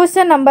পারে।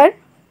 কোয়েশ্চেন নাম্বার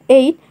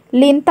 8,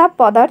 লিন তাপ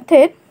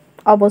পদার্থের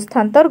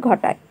অবস্থান্তর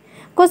ঘটায়।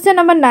 কোয়েশ্চেন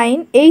নাম্বার 9,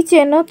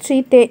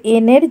 HNO3-তে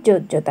N এর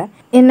যোজ্যতা।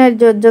 N এর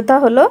যোজ্যতা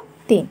হলো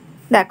 3।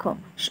 দেখো,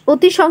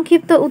 অতি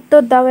সংক্ষিপ্ত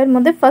উত্তর দাও এর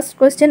মধ্যে। ফার্স্ট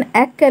কোয়েশ্চেন,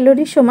 1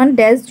 ক্যালোরি সমান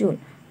ড্যাশ জুল,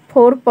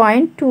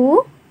 4.2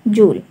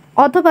 জুল।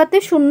 অথবাতে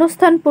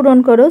শূন্যস্থান পূরণ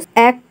করো।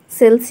 1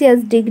 সেলসিয়াস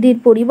ডিগ্রির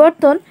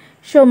পরিবর্তন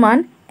সমান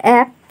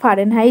 1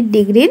 ফারেনহাইট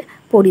ডিগ্রির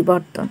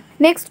পরিবর্তন।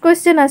 নেক্সট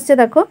কোয়েশ্চেন আসছে,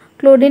 দেখো,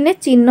 ক্লোরিনের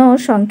চিহ্ন ও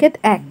সংকেত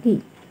একই,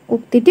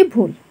 উক্তিটি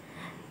ভুল।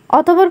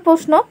 অথবা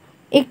প্রশ্ন,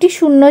 একটি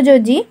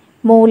শূন্যযোজী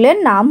মৌলের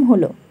নাম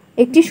হলো?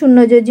 একটি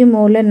শূন্যযোজী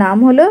মৌলের নাম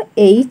হলো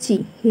He,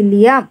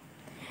 হিলিয়াম।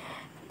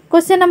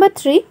 কোয়েশ্চেন নাম্বার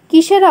 3,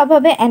 কিসের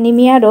অভাবে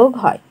অ্যানিমিয়া রোগ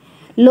হয়?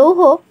 লৌহ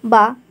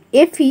বা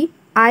Fe,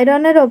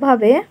 আয়রনের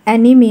অভাবে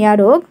অ্যানিমিয়া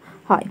রোগ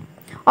হয়।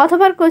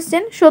 অথবা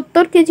কোয়েশ্চেন,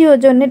 70 কেজি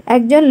ওজনের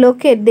একজন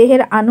লোকের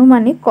দেহের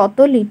আনুমানিক কত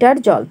লিটার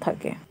জল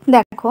থাকে?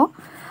 দেখো,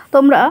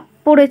 তোমরা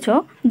পড়েছো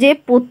যে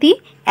প্রতি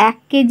 1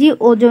 কেজি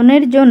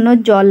ওজনের জন্য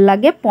জল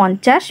লাগে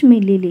 50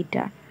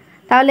 মিলিলিটার।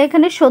 তাহলে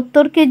এখানে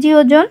 70 কেজি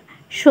ওজন,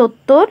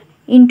 70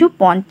 ×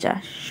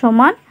 50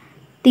 সমান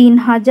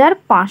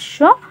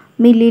 3500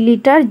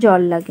 মিলিলিটার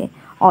জল লাগে,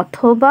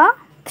 অথবা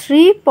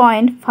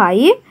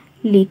 3.5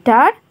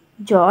 লিটার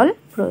জল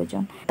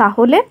প্রয়োজন।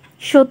 তাহলে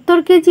 70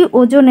 কেজি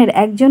ওজনের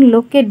একজন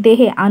লোকের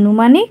দেহে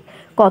আনুমানিক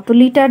কত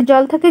লিটার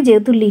জল থাকে?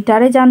 যেহেতু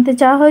লিটারে জানতে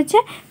চাওয়া হয়েছে,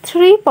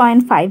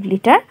 3.5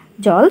 লিটার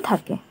জল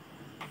থাকে।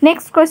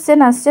 নেক্সট কোয়েশ্চেন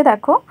আসছে,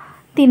 দেখো,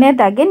 3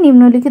 দাগে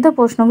নিম্নলিখিত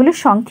প্রশ্নগুলির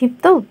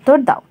সংক্ষিপ্ত উত্তর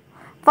দাও।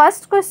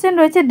 ফার্স্ট কোয়েশ্চেন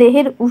রয়েছে,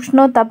 দেহের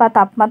উষ্ণতা বা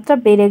তাপমাত্রা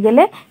বেড়ে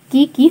গেলে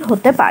কি কি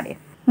হতে পারে?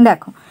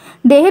 দেখো,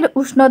 দেহের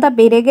উষ্ণতা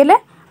বেড়ে গেলে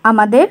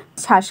আমাদের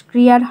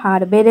শ্বাসক্রিয়ার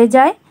হার বেড়ে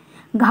যায়,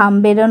 ঘাম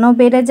বেরোনো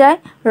বেড়ে যায়,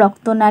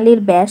 রক্তনালীর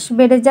ব্যাস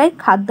বেড়ে যায়,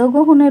 খাদ্য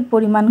গ্রহণের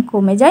পরিমাণ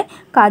কমে যায়,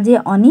 কাজে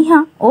অনীহা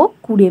ও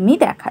কুড়েমি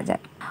দেখা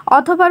যায়।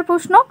 অথবা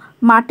প্রশ্ন,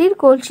 মাটির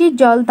কলসির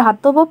জল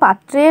ধাতব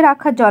পাত্রে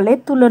রাখা জলের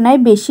তুলনায়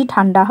বেশি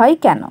ঠান্ডা হয়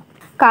কেন?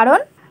 কারণ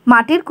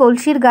মাটির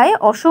কলসির গায়ে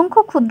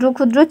অসংখ্য ক্ষুদ্র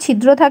ক্ষুদ্র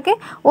ছিদ্র থাকে।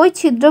 ওই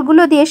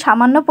ছিদ্রগুলো দিয়ে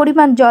সামান্য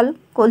পরিমাণ জল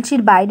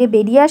কলসির বাইরে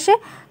বেরিয়ে আসে,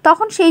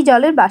 তখন সেই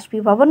জলের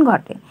বাষ্পীভবন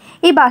ঘটে।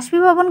 এই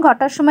বাষ্পীভবন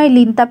ঘটার সময়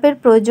লিনতাপের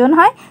প্রয়োজন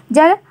হয়,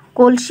 যা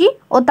কলসি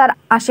ও তার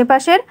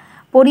আশেপাশের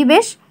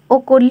পরিবেশ ও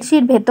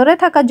কলসির ভেতরে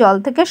থাকা জল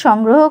থেকে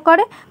সংগ্রহ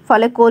করে,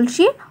 ফলে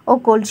কলসি ও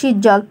কলসির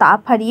জল তাপ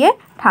হারিয়ে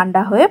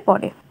ঠান্ডা হয়ে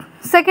পড়ে।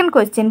 সেকেন্ড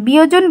কোয়েশ্চেন,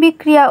 বিয়োজন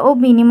বিক্রিয়া ও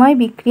বিনিময়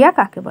বিক্রিয়া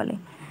কাকে বলে?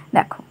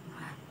 দেখো,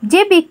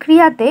 যে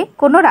বিক্রিয়াতে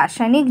কোনো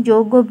রাসায়নিক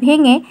যৌগ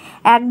ভেঙে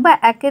এক বা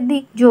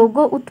একাধিক যৌগ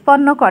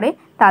উৎপন্ন করে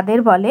তাদের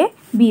বলে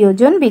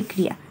বিয়োজন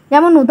বিক্রিয়া।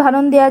 যেমন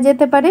উদাহরণ দেওয়া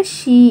যেতে পারে,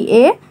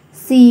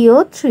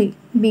 CaCO3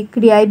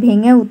 বিক্রিয়ায়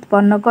ভেঙে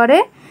উৎপন্ন করে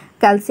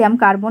ক্যালসিয়াম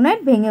কার্বনেট,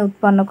 ভেঙে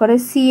উৎপন্ন করে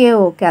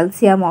CaO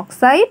ক্যালসিয়াম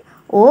অক্সাইড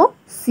ও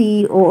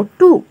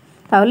CO2।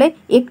 তাহলে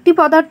একটি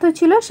পদার্থ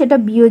ছিল, সেটা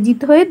বিয়োজিত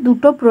হয়ে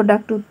দুটো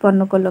প্রোডাক্ট উৎপন্ন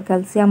করলো,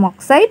 ক্যালসিয়াম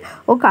অক্সাইড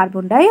ও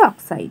কার্বন ডাই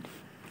অক্সাইড।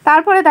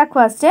 তারপরে দেখো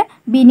আসছে,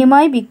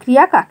 বিনিময়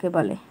বিক্রিয়া কাকে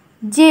বলে?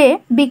 যে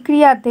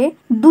বিক্রিয়াতে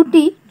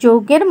দুটি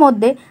যৌগের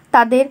মধ্যে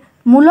তাদের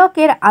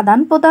মূলকের আদান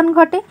প্রদান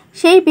ঘটে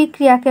সেই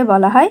বিক্রিয়াকে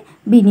বলা হয়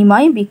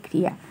বিনিময়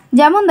বিক্রিয়া।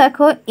 যেমন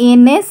দেখো,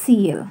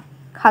 NaCl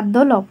খাদ্য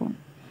লবণ,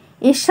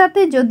 এর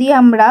সাথে যদি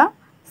আমরা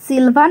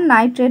সিলভার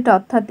নাইট্রেট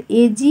অর্থাৎ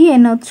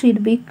AgNO3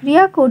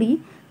 বিক্রিয়া করি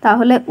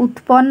তাহলে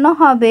উৎপন্ন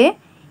হবে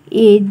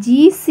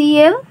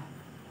AgCl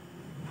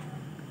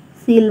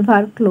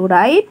silver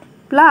chloride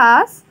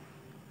plus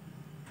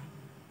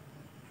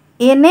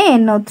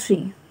NaNO3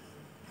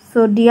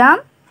 sodium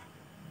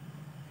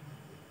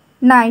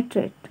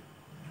nitrate.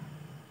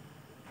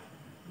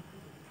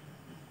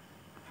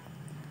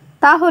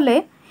 তাহলে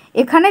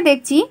এখানে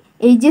দেখছি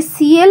এই যে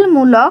Cl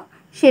মূলক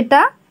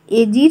সেটা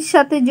Agর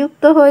সাথে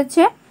যুক্ত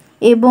হয়েছে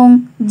এবং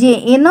যে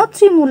NO3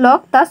 মূলক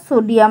তা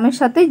সোডিয়ামের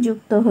সাথে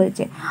যুক্ত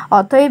হয়েছে।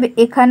 অতএব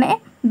এখানে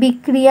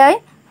বিক্রিয়ায়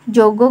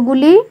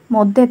যৌগগুলির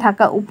মধ্যে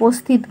থাকা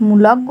উপস্থিত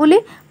মূলকগুলি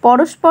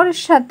পরস্পরের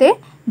সাথে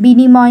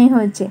বিনিময়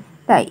হয়েছে,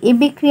 তাই এই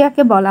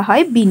বিক্রিয়াকে বলা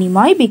হয়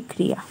বিনিময়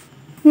বিক্রিয়া।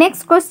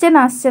 নেক্সট কোশ্চেন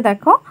আসছে,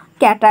 দেখো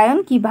ক্যাটায়ন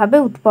কিভাবে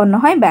উৎপন্ন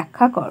হয়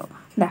ব্যাখ্যা করো।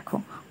 দেখো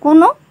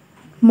কোনো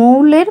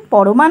মৌলের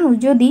পরমাণু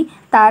যদি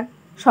তার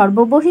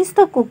সর্ববহিস্থ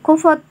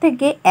কক্ষপথ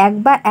থেকে এক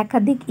বা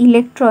একাধিক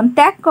ইলেকট্রন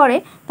ত্যাগ করে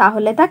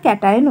তাহলে তা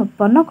ক্যাটায়ন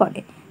উৎপন্ন করে।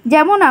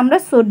 যেমন আমরা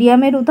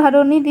সোডিয়ামের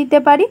উদাহরণই দিতে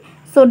পারি।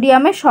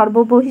 সোডিয়ামের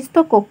সর্ববহিস্থ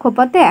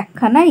কক্ষপথে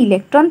একখানা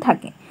ইলেকট্রন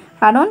থাকে,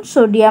 কারণ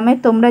সোডিয়ামে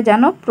তোমরা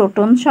জানো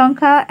প্রোটন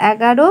সংখ্যা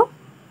 11,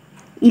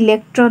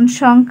 ইলেকট্রন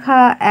সংখ্যা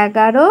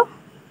 11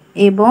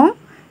 এবং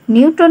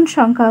নিউট্রন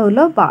সংখ্যা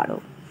হলো 12।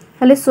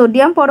 তাহলে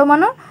সোডিয়াম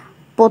পরমাণু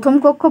প্রথম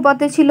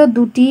কক্ষপথে ছিল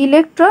 2টি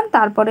ইলেকট্রন,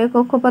 তারপরে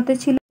কক্ষপথে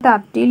ছিল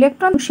 8টি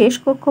ইলেকট্রন, শেষ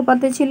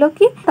কক্ষপথে ছিল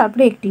কি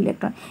তারপরে 1টি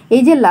ইলেকট্রন।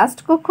 এই যে লাস্ট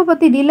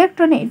কক্ষপথের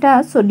ইলেকট্রন এটা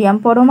সোডিয়াম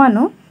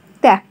পরমাণু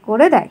ত্যাগ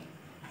করে দেয়,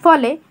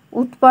 ফলে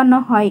উৎপন্ন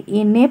হয়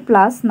Na+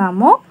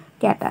 নামক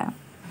ক্যাটায়ন।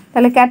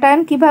 তাহলে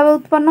ক্যাটায়ন কিভাবে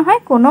উৎপন্ন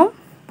হয়? কোনো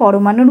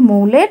পরমাণুর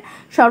মৌলের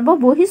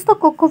সর্ববহিস্থ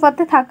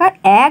কক্ষপথে থাকা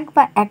এক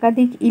বা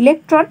একাধিক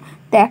ইলেকট্রন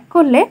ত্যাগ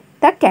করলে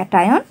তা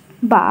ক্যাটায়ন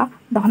বা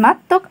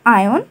ধনাত্মক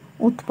আয়ন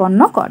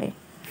উৎপন্ন করে।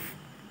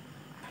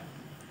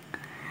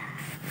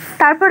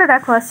 তারপরে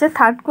দেখো আসছে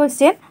থার্ড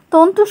কোয়েশ্চেন,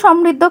 তন্তু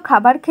সমৃদ্ধ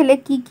খাবার খেলে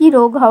কি কি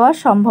রোগ হওয়ার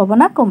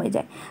সম্ভাবনা কমে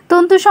যায়?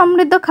 তন্তু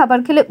সমৃদ্ধ খাবার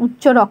খেলে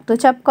উচ্চ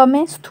রক্তচাপ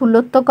কমে,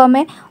 স্থূলত্ব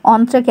কমে,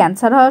 অন্ত্রে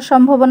ক্যান্সার হওয়ার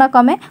সম্ভাবনা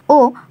কমে ও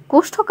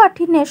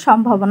কোষ্ঠকাঠিন্যের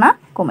সম্ভাবনা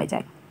কমে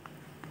যায়।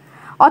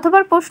 অথবা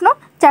প্রশ্ন,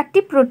 4টি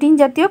প্রোটিন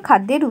জাতীয়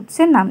খাদ্যের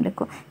উৎসের নাম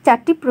লেখো।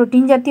 4টি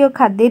প্রোটিন জাতীয়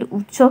খাদ্যের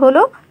উৎস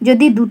হলো,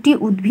 যদি 2টি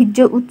উদ্ভিজ্জ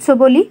উৎস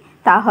বলি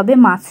তা হবে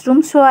মাশরুম,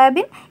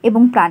 সয়াবিন,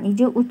 এবং প্রাণীজ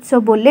উৎস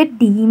বললে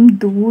ডিম,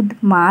 দুধ,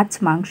 মাছ,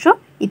 মাংস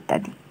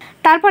ইত্যাদি।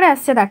 তারপরে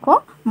আসছে দেখো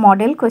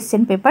মডেল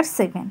কোয়েশ্চেন পেপার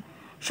 7।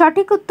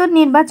 সঠিক উত্তর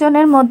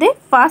নির্বাচনের মধ্যে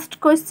ফার্স্ট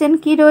কোয়েশ্চেন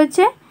কি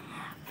রয়েছে?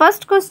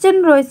 ফার্স্ট কোয়েশ্চেন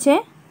রয়েছে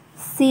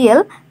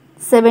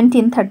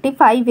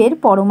Cl1735 এর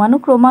পরমাণু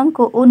ক্রমাঙ্ক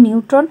ও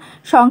নিউট্রন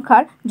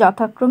সংখ্যার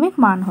যথাক্রমিক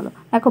মান হলো।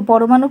 দেখো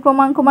পরমাণু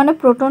ক্রমাঙ্ক মানে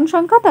প্রোটন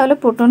সংখ্যা, তাহলে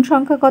প্রোটন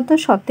সংখ্যা কত?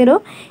 17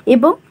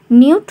 এবং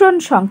নিউট্রন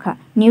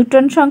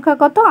সংখ্যা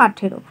কত?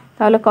 18।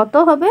 তাহলে কত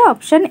হবে?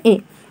 অপশান এ,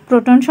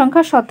 প্রোটন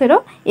সংখ্যা 17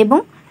 এবং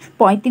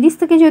 35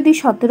 থেকে যদি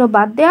 17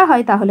 বাদ দেওয়া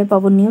হয় তাহলে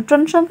পাবো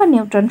নিউট্রন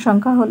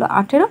সংখ্যা হলো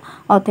 18।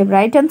 অতএব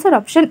right answer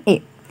option A.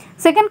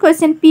 Second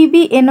question,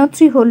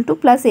 PbNO3(2)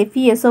 plus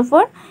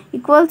FeSO4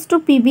 equals to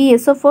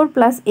PbSO4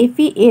 plus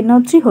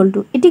FeNO3(2)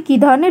 এটি কী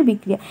ধরনের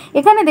বিক্রিয়া?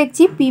 এখানে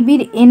দেখছি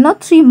পিবির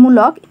NO3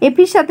 মূলক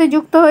এফির সাথে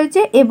যুক্ত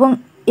হয়েছে এবং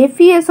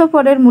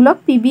FeSO4 এর মূলক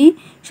পিবি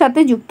সাথে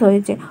যুক্ত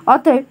হয়েছে,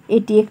 অতএব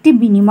এটি একটি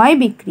বিনিময়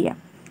বিক্রিয়া।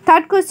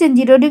 থার্ড কোয়েশ্চেন,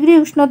 0 ডিগ্রি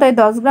উষ্ণতায়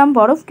 10 গ্রাম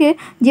বরফকে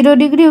 0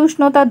 ডিগ্রি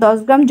উষ্ণতা 10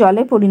 গ্রাম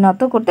জলে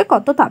পরিণত করতে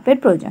কত তাপের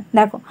প্রয়োজন?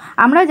 দেখো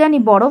আমরা জানি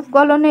বরফ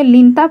গলনের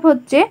লিন তাপ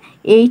হচ্ছে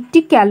 80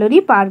 ক্যালোরি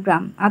পার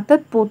গ্রাম,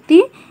 অর্থাৎ প্রতি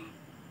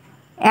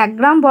 1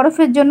 গ্রাম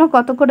বরফের জন্য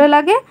কত করে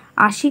লাগে?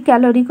 80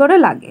 ক্যালোরি করে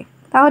লাগে।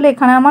 তাহলে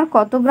এখানে আমার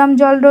কত গ্রাম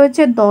জল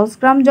রয়েছে? 10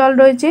 গ্রাম জল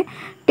রয়েছে।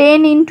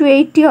 10 ×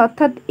 80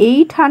 অর্থাৎ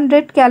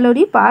 800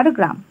 ক্যালোরি পার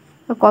গ্রাম।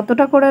 তো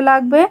কতটা করে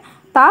লাগবে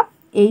তাপ?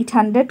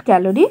 800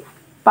 ক্যালোরি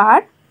পার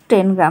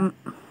 10 গ্রাম,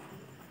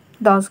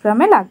 10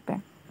 গ্রামে লাগবে।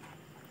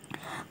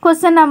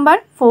 কোশ্চেন নাম্বার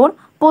 4,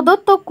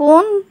 প্রদত্ত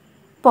কোন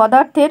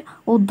পদার্থের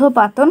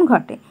ঊর্ধ্বপাতন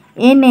ঘটে?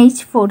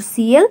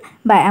 NH4Cl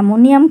বা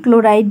অ্যামোনিয়াম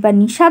ক্লোরাইড বা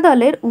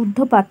নিশাদলের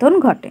ঊর্ধ্বপাতন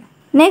ঘটে।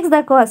 নেক্সট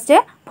দেখো আসছে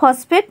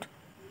ফসফেট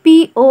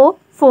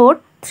PO4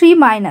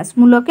 3-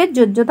 মূলকের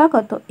যোজ্যতা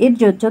কত? এর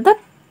যোজ্যতা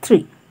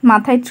 3,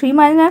 মাথায়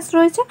 3-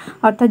 রয়েছে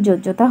অর্থাৎ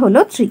যোজ্যতা হলো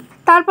 3।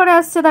 তারপরে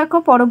আসছে দেখো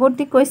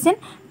পরবর্তী কোয়েশ্চেন,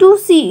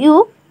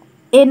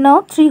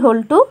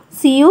 2CuNO3(2)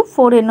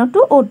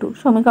 Cu4NO2O2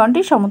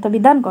 সমীকরণটি সমতা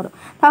বিধান করো।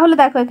 তাহলে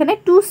দেখো এখানে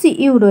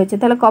 2Cu রয়েছে,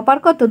 তাহলে কপার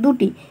কত?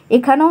 2টি।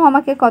 এখানেও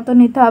আমাকে কত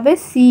নিতে হবে?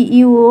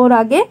 Cu ওর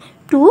আগে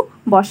 2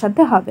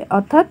 বসাতে হবে,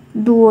 অর্থাৎ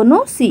 2 অণু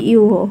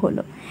Cu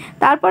হলো।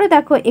 তারপরে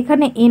দেখো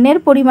এখানে N এর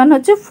পরিমাণ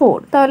হচ্ছে 4,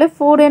 তাহলে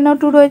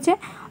 4NO2 রয়েছে।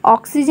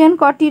 অক্সিজেন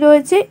কটি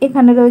রয়েছে?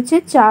 এখানে রয়েছে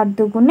 4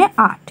 দুগুণে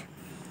 8।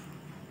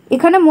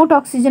 এখানে মোট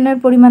অক্সিজেনের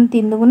পরিমাণ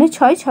 3 দুগুণে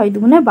 6, 6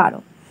 দুগুণে 12।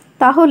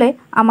 তাহলে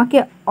আমাকে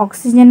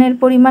অক্সিজেনের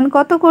পরিমাণ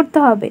কত করতে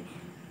হবে?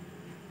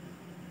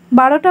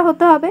 12টা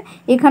হতে হবে।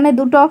 এখানে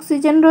 2টো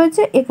অক্সিজেন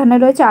রয়েছে, এখানে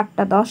রয়েছে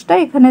 8টা, 10টা,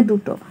 এখানে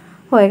 2টো,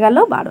 হয়ে গেল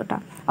 12টা।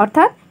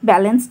 অর্থাৎ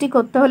ব্যালেন্সটি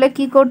করতে হলে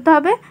কি করতে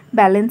হবে?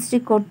 ব্যালেন্সটি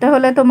করতে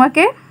হলে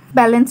তোমাকে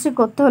ব্যালেন্সই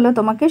করতে হলে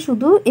তোমাকে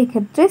শুধু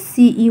এক্ষেত্রে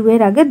CU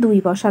এর আগে 2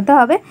 বসাতে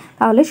হবে,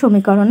 তাহলে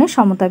সমীকরণের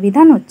সমতা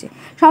বিধান হচ্ছে।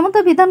 সমতা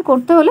বিধান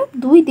করতে হলে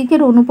দুই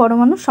দিকের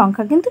অণুপরমাণুর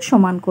সংখ্যা কিন্তু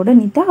সমান করে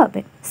নিতে হবে।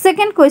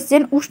 সেকেন্ড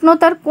কোয়েশ্চেন,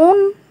 উষ্ণতার কোন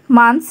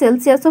মান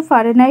সেলসিয়াস ও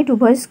ফারেনহাইট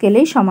উভয়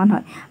স্কেলেই সমান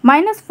হয়?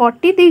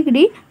 -40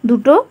 ডিগ্রি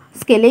দুটো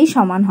স্কেলেই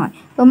সমান হয়।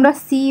 তোমরা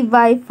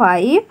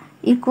C/5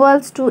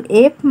 equals to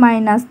F -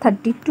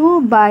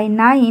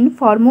 32/9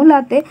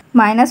 ফর্মুলাতে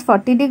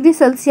 -40 degree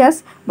Celsius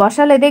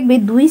বসালে দেখবে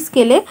দুই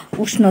স্কেলে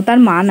উষ্ণতার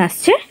মান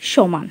আসছে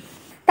সমান।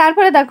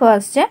 তারপরে দেখো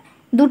আসছে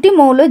দুটি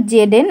মৌল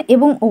Zn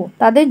এবং O,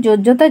 তাদের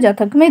যোজ্যতা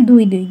যথাক্রমে 2,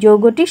 2।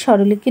 যৌগটির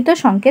সরলীকৃত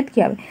সংকেত কী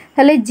হবে?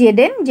 তাহলে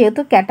Zn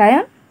যেহেতু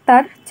ক্যাটায়ন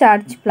তার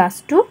চার্জ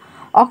 +2,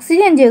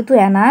 অক্সিজেন যেহেতু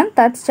অ্যানায়ন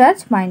তার চার্জ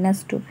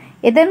 -2।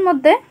 এদের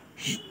মধ্যে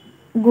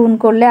গুণ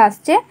করলে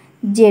আসছে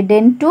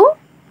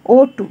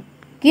Zn2O2,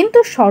 কিন্তু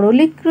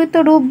সরলীকৃত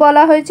রূপ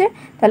বলা হয়েছে,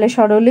 তাহলে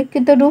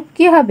সরলীকৃত রূপ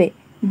কি হবে?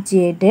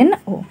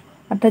 ZnO,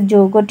 অর্থাৎ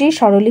যৌগটির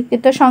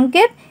সরলীকৃত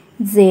সংকেত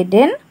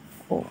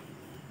ZnO।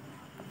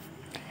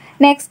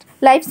 নেক্সট,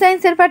 লাইফ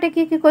সায়েন্সের পার্টে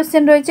কী কী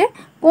কোয়েশ্চেন রয়েছে?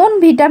 কোন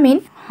ভিটামিন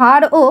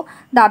হাড় ও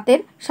দাঁতের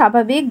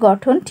স্বাভাবিক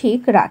গঠন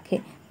ঠিক রাখে?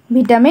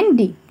 Vitamin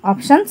D,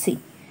 option C.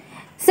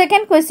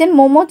 Second question,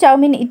 momo,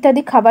 chowmein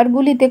ইত্যাদি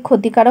খাবারগুলিতে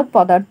ক্ষতিকারক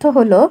পদার্থ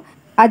হলো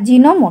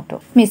আজিনোমোটো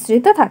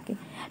মিশ্রিত থাকে।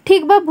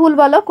 ঠিক বা ভুল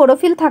বলো।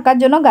 ক্লোরোফিল থাকার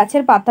জন্য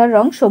গাছের পাতার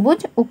রং সবুজ,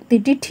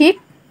 উক্তিটি ঠিক।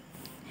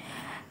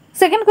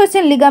 সেকেন্ড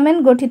কোয়েশ্চেন, লিগামেন্ট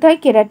গঠিত হয়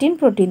কেরাটিন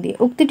প্রোটিন দিয়ে,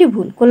 উক্তিটি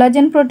ভুল।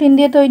 কোলাজেন প্রোটিন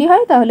দিয়ে তৈরি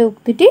হয়, তাহলে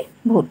উক্তিটি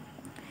ভুল।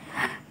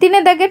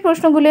 3 দাগের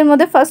প্রশ্নগুলির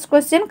মধ্যে ফার্স্ট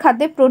কোয়েশ্চেন,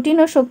 খাদ্যে প্রোটিন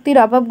ও শক্তির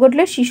অভাব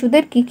ঘটলে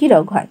শিশুদের কী কী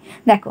রোগ হয়?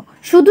 দেখো,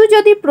 শুধু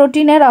যদি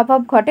প্রোটিনের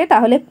অভাব ঘটে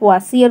তাহলে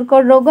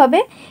কোয়াশিয়রকর রোগ হবে,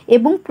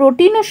 এবং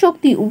প্রোটিন ও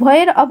শক্তি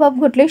উভয়ের অভাব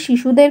ঘটলে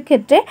শিশুদের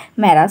ক্ষেত্রে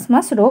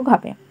ম্যারাসমাস রোগ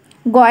হবে।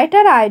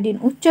 গয়টার আয়োডিন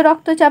উচ্চ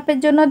রক্তচাপের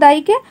জন্য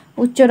দায়ী কে?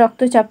 উচ্চ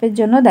রক্তচাপের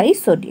জন্য দায়ী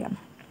সোডিয়াম।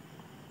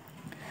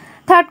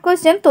 থার্ড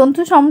কোয়েশ্চেন,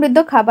 তন্তু সমৃদ্ধ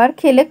খাবার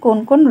খেলে কোন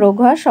কোন রোগ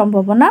হওয়ার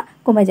সম্ভাবনা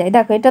কমে যায়?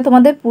 দেখো, এটা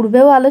তোমাদের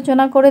পূর্বেও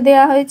আলোচনা করে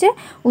দেওয়া হয়েছে।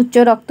 উচ্চ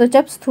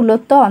রক্তচাপ,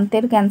 স্থূলত্ব,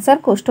 অন্ত্রের ক্যান্সার,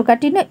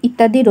 কোষ্ঠকাঠিন্য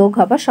ইত্যাদি রোগ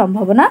হওয়ার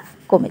সম্ভাবনা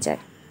কমে যায়।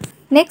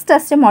 নেক্সট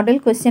আসছে মডেল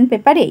কোয়েশ্চেন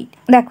পেপার 8।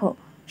 দেখো,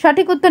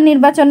 সঠিক উত্তর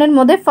নির্বাচনের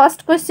মধ্যে ফার্স্ট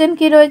কোয়েশ্চেন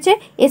কি রয়েছে?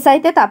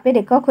 এসআইতে তাপের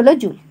একক হলো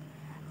জুল।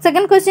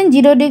 সেকেন্ড কোয়েশ্চেন,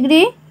 0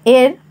 ডিগ্রি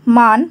এর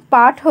মান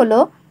পার্ট হলো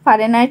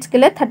ফারেনহাইট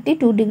স্কেলে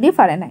 32 ডিগ্রি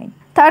ফারেনহাইট।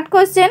 থার্ড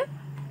কোয়েশ্চেন,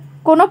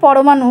 কোনো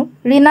পরমাণু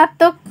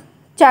ঋণাত্মক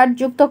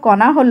চার্জযুক্ত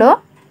কণা হলো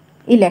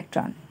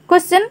ইলেকট্রন।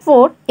 কোয়েশ্চেন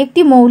 4,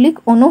 একটি মৌলিক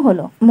অণু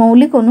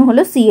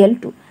হলো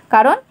Cl2,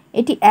 কারণ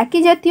এটি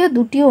একই জাতীয়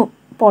দুটি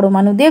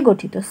পরমাণু দিয়ে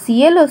গঠিত।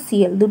 Cl ও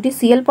Cl, দুটি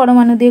Cl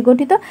পরমাণু দিয়ে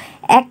গঠিত,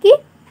 একই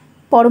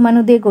পরমাণু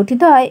দিয়ে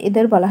গঠিত হয়,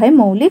 এদের বলা হয়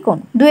মৌলিক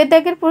অণু। 2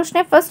 দাগের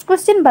প্রশ্নে ফার্স্ট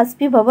কোয়েশ্চেন,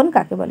 বাষ্পীভবন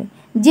কাকে বলে?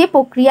 যে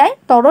প্রক্রিয়ায়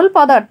তরল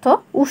পদার্থ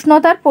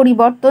উষ্ণতার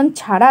পরিবর্তন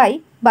ছাড়াই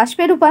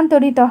বাষ্পে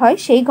রূপান্তরিত হয়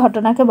সেই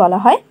ঘটনাকে বলা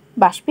হয়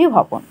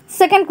বাষ্পীভবন।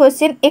 সেকেন্ড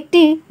কোয়েশ্চেন,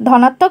 একটি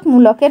ধনাত্মক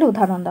মূলকের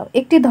উদাহরণ দাও।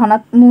 একটি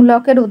ধনাত্মক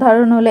মূলকের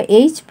উদাহরণ হলো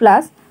H+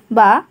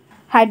 বা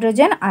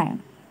হাইড্রোজেন আয়ন।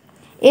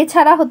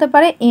 এছাড়া হতে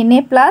পারে Na+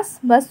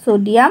 বা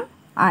সোডিয়াম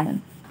আয়ন,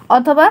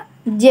 অথবা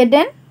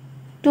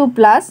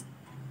Zn2+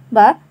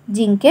 বা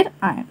জিঙ্কের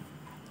আয়ন।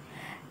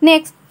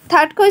 নেক্সট,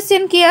 থার্ড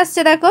কোয়েশ্চেন কি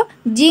আসছে? দেখো,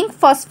 জিঙ্ক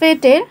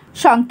ফসফেটের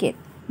সংকেত।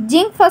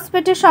 জিঙ্ক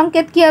ফসফেটের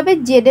সংকেত কি হবে?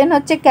 Zn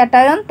হচ্ছে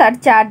ক্যাটায়ন, তার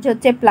চার্জ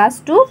হচ্ছে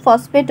 +2,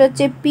 ফসফেট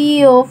হচ্ছে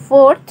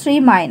PO4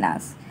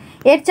 3-,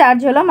 এর চার্জ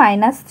হলো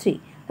 -3।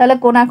 তাহলে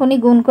কোনাকুনি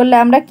গুণ করলে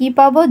আমরা কি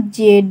পাবো?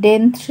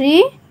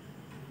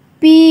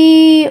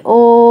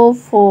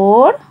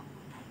 Zn3PO4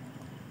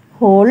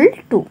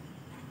 2,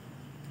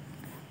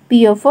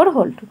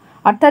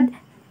 অর্থাৎ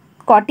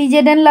কটি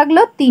Zn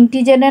লাগলো? 3টি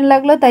Zn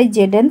লাগলো, তাই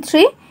Zn3,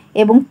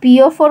 এবং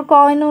PO4 ক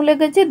অণু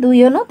লেগেছে? 2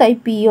 অণু, তাই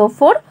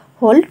PO4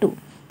 2।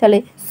 তাহলে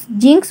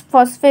জিঙ্ক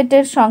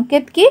ফসফেটের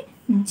সংকেত কি?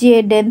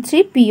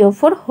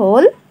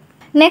 Zn3PO4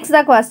 নেক্সট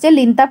দেখো আসছে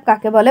লিনতাপ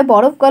কাকে বলে?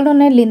 বরফ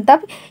গলনের লিনতাপ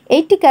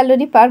 80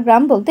 ক্যালোরি পার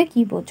গ্রাম বলতে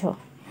কি বোঝো?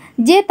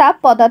 যে তাপ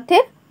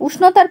পদার্থের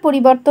উষ্ণতার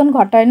পরিবর্তন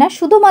ঘটায় না,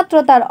 শুধুমাত্র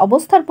তার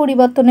অবস্থার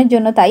পরিবর্তনের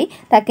জন্য, তাই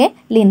তাকে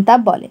লিনতাপ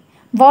বলে।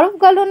 বরফ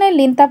গলনের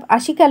লিনতাপ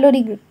 80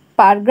 ক্যালোরি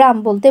পার গ্রাম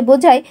বলতে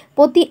বোঝায়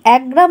প্রতি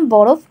 1 গ্রাম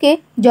বরফকে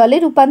জলে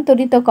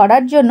রূপান্তরিত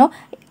করার জন্য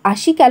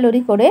 80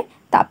 ক্যালোরি করে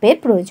তাপের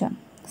প্রয়োজন।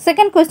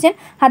 সেকেন্ড কোয়েশ্চেন,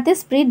 হাতে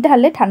স্পিরিট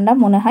ঢাললে ঠান্ডা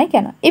মনে হয়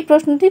কেন? এই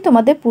প্রশ্নটি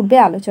তোমাদের পূর্বে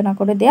আলোচনা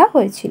করে দেওয়া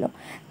হয়েছিল।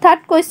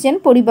 থার্ড কোয়েশ্চেন,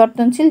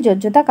 পরিবর্তনশীল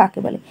যোজ্যতা কাকে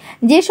বলে?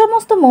 যে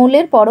সমস্ত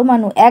মৌলের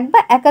পরমাণু এক বা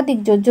একাধিক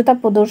যোজ্যতা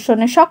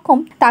প্রদর্শনে সক্ষম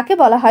তাকে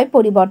বলা হয়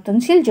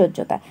পরিবর্তনশীল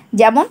যোজ্যতা।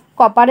 যেমন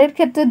কপারের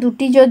ক্ষেত্রে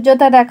 2টি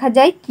যোজ্যতা দেখা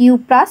যায়, Q+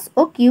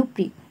 ও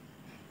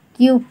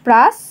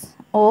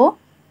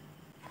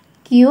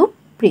Q'।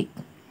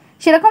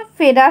 সেরকম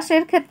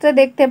ফেরাসের ক্ষেত্রে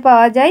দেখতে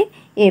পাওয়া যায়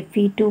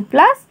Fe2+,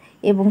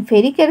 এবং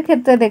ফেরিকের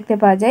ক্ষেত্রে দেখতে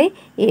পাওয়া যায়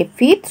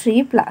Fe3+।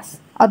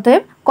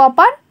 অতএব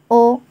কপার ও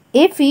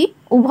Fe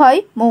উভয়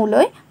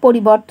মৌলই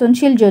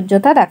পরিবর্তনশীল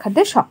যোজ্যতা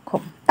দেখাতে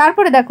সক্ষম।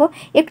 তারপরে দেখো,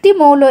 একটি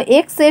মৌল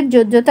X এর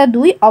যোজ্যতা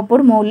 2, অপর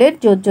মৌলের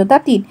যোজ্যতা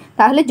 3,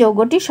 তাহলে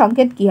যৌগটির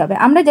সংকেত কি হবে?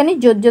 আমরা জানি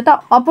যোজ্যতা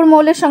অপর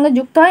মৌলের সঙ্গে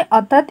যুক্ত হয়,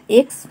 অর্থাৎ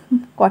X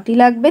কটি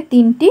লাগবে?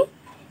 3টি,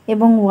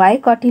 এবং ওয়াই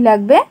কটি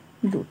লাগবে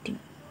 2টি।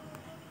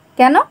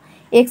 কেন?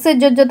 এক্সের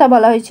যোজ্যতা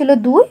বলা হয়েছিল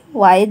 2,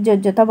 ওয়াইয়ের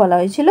যোজ্যতা বলা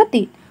হয়েছিল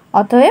 3।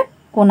 অতএব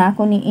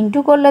কোনাকুনি ইন্টু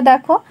করলে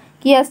দেখো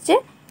কি আসছে,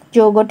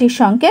 যৌগটির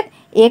সংকেত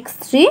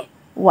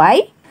x3y।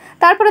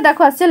 তারপরে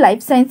দেখো আসছে লাইফ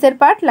সায়েন্সের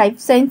পার্ট। লাইফ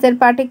সায়েন্সের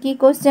পার্টে কি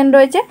কোশ্চেন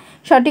রয়েছে?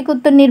 সঠিক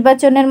উত্তর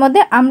নির্বাচনের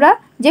মধ্যে আমরা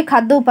যে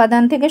খাদ্য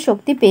উপাদান থেকে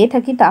শক্তি পেয়ে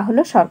থাকি তা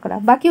হলো শর্করা।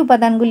 বাকি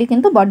উপাদানগুলি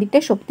কিন্তু বডিতে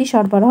শক্তি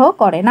সরবরাহ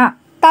করে না।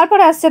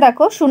 তারপরে আসছে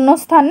দেখো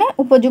শূন্যস্থানে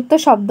উপযুক্ত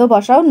শব্দ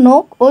বসাও।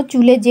 নখ ও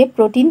চুলে যে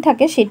প্রোটিন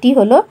থাকে সেটি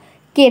হলো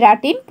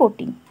keratin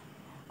protein.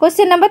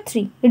 Question number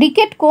 3,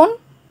 rickets কোন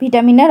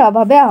ভিটামিনের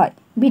অভাবে হয়?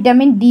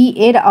 ভিটামিন ডি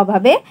এর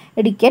অভাবে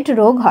রিকেট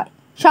রোগ হয়।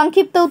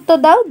 সংক্ষিপ্ত উত্তর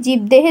দাও।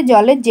 জীবদেহে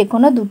জলের যে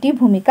কোনো 2টি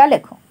ভূমিকা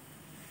লেখো।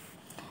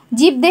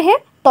 জীবদেহে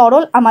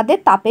তরল আমাদের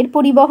তাপের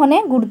পরিবহনে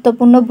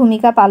গুরুত্বপূর্ণ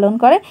ভূমিকা পালন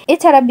করে।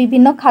 এছাড়া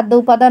বিভিন্ন খাদ্য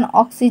উপাদান,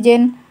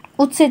 অক্সিজেন,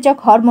 উৎসেচক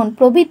হরমোন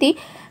প্রভৃতি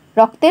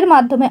রক্তের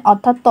মাধ্যমে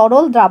অর্থাৎ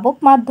তরল দ্রাবক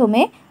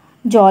মাধ্যমে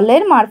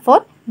জলের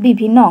মারফত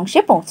বিভিন্ন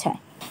অংশে পৌঁছায়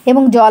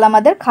এবং জল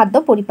আমাদের খাদ্য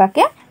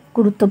পরিপাকে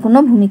গুরুত্বপূর্ণ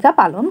ভূমিকা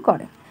পালন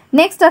করে।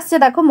 নেক্সট আসছে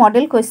দেখো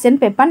মডেল কোয়েশ্চেন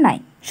পেপার 9।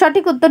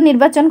 সঠিক উত্তর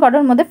নির্বাচন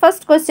করার মধ্যে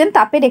ফার্স্ট কোয়েশ্চেন,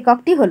 তাপের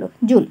এককটি হলো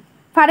জুল।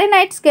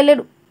 ফারেনহাইট স্কেলের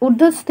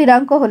ঊর্ধ্ব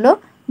স্থিরাঙ্ক হলো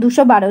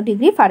 212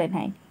 ডিগ্রি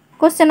ফারেনহাইট।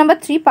 কোশ্চেন নাম্বার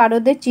 3,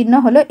 পারদের চিহ্ন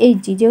হলো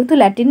Hg, যেহেতু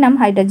ল্যাটিন নাম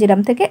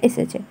হাইড্রোজিরাম থেকে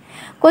এসেছে।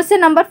 কোশ্চেন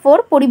নাম্বার 4,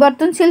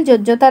 পরিবর্তনশীল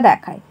যোজ্যতা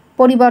দেখায়।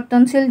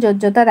 পরিবর্তনশীল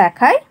যোজ্যতা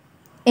দেখায়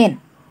n।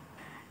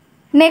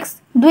 নেক্সট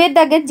 2-এর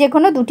দাগের যে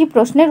কোনো 2টি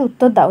প্রশ্নের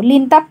উত্তর দাও।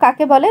 লিনতাপ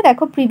কাকে বলে?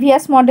 দেখো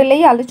প্রিভিয়াস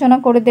মডেলেই আলোচনা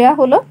করে দেওয়া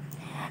হলো।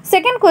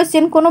 সেকেন্ড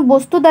কোয়েশ্চেন, কোনো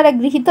বস্তু দ্বারা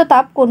গৃহীত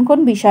তাপ কোন কোন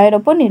বিষয়ের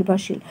ওপর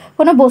নির্ভরশীল?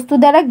 কোনো বস্তু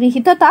দ্বারা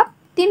গৃহীত তাপ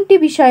 3টি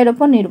বিষয়ের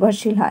ওপর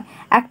নির্ভরশীল হয়।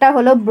 একটা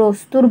হলো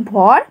বস্তুর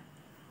ভর,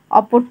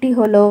 অপরটি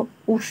হলো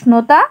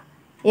উষ্ণতা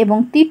এবং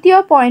তৃতীয়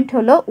পয়েন্ট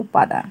হলো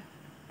উপাদান।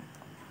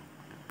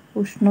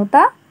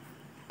 উষ্ণতা,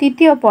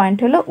 তৃতীয় পয়েন্ট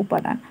হলো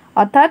উপাদান।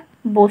 অর্থাৎ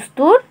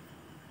বস্তুর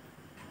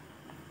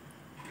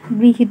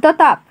গৃহীত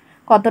তাপ,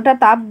 কতটা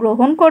তাপ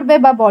গ্রহণ করবে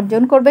বা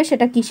বর্জন করবে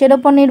সেটা কিসের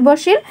ওপর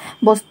নির্ভরশীল?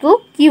 বস্তু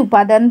কি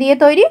উপাদান দিয়ে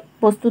তৈরি,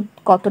 বস্তু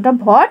কতটা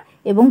ভর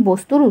এবং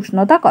বস্তুর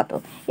উষ্ণতা কত,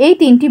 এই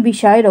 3টি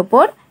বিষয়ের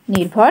ওপর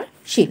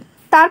নির্ভরশীল।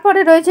 তারপরে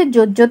রয়েছে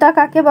যোজ্যতা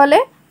কাকে বলে?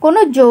 কোনো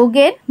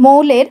যৌগের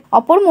মৌলের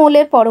অপর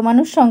মৌলের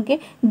পরমাণুর সঙ্গে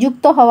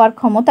যুক্ত হওয়ার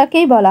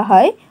ক্ষমতাকেই বলা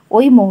হয়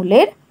ওই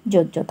মৌলের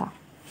যোজ্যতা।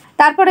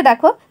 তারপরে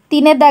দেখো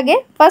 3-এর দাগে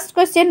ফার্স্ট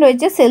কোয়েশ্চেন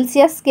রয়েছে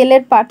সেলসিয়াস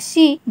স্কেলের পার্ট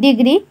সি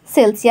ডিগ্রি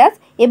সেলসিয়াস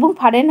এবং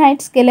ফারেনহাইট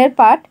স্কেলের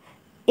পার্ট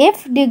এফ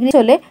ডিগ্রি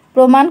হলে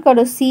প্রমাণ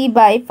করো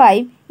c/5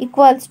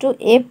 ইকুয়ালস টু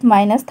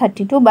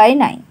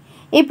f-32/9।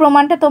 এই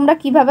প্রমাণটা তোমরা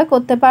কিভাবে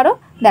করতে পারো?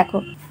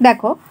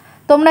 দেখো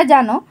তোমরা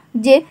জানো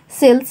যে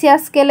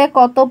সেলসিয়াস স্কেলে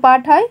কত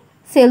পার্ট হয়?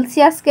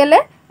 সেলসিয়াস স্কেলে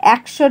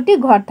 100টি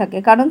ঘর থাকে,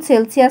 কারণ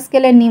সেলসিয়াস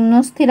স্কেলের নিম্ন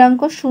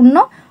স্থিরাঙ্ক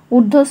 0,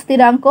 ঊর্ধ্ব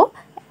স্থিরাঙ্ক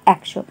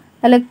 100।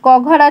 তাহলে ক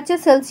ঘর আছে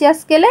সেলসিয়াস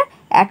স্কেলে?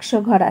 100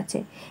 ঘর আছে।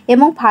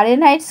 এবং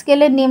ফারেনহাইট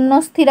স্কেলের নিম্ন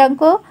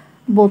স্থিরাঙ্ক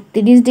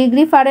 32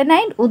 ডিগ্রি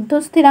ফারেনহাইট, ঊর্ধ্ব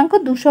স্থিরাঙ্ক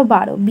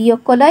 212,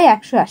 বিয়োগ করলে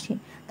 180।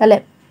 তাহলে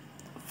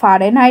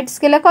ফারেনহাইট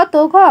স্কেলে কত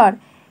ঘর?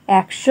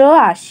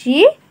 180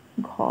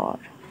 ঘর।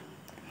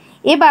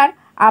 এবার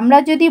আমরা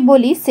যদি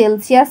বলি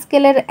সেলসিয়াস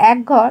স্কেলের 1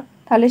 ঘর,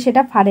 তাহলে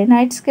সেটা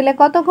ফারেনহাইট স্কেলে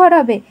কত ঘর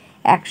হবে?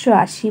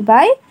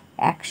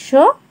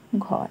 180/100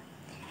 ঘর।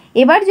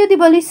 এবার যদি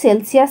বলি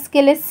সেলসিয়াস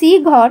স্কেলে সি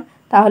ঘর,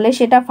 তাহলে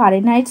সেটা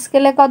ফারেনহাইট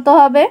স্কেলে কত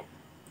হবে?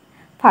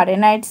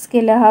 ফারেনহাইট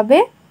স্কেলে হবে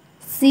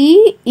সি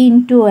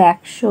ইন্টু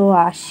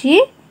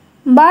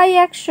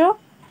 180/100।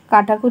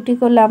 কাটাকুটি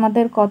করলে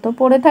আমাদের কত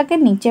পড়ে থাকে?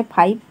 নিচে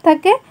 5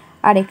 থাকে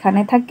আর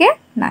এখানে থাকে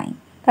 9।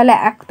 তাহলে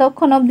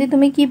এতক্ষণ অবধি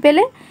তুমি কি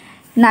পেলে?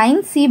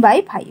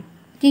 9c/5।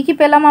 কি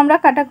পেলাম আমরা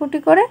কাটাকুটি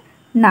করে?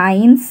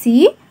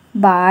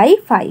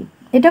 9c/5।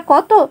 এটা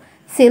কত?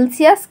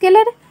 সেলসিয়াস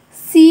স্কেলের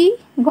সি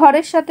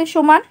ঘরের সাথে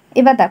সমান।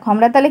 এবার দেখো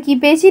আমরা তাহলে কি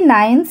পেয়েছি?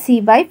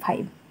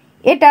 9c/5।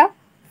 এটা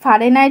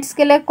ফারেনহাইট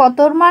স্কেলে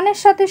কতর মানের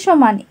সাথে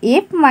সমান?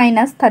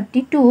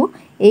 f-32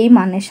 এই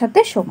মানের সাথে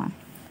সমান।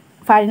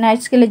 ফারেনহাইট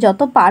স্কেলে যত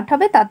পার্ট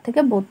হবে তার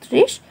থেকে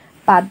 32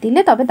 বাদ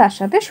দিলে তবে তার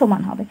সাথে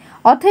সমান হবে।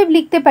 অতএব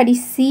লিখতে পারি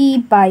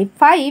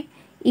c/5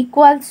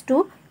 ইকুয়ালস টু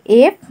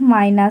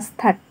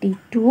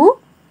f-32,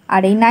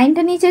 আর এই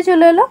 9টা নিচে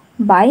চলে এলো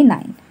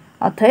 /9।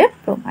 অতএব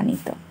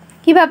প্রমাণিত।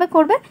 কিভাবে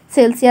করবে?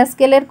 সেলসিয়াস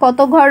স্কেলের কত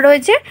ঘর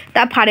রয়েছে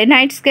তা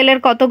ফারেনহাইট স্কেলের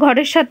কত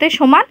ঘরের সাথে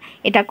সমান,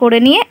 এটা করে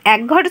নিয়ে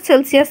 1 ঘর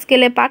সেলসিয়াস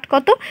স্কেলে পার্ট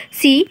কত,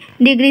 সি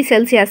ডিগ্রি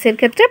সেলসিয়াসের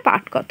ক্ষেত্রে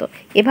পার্ট কত,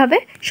 এভাবে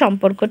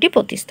সম্পর্কটি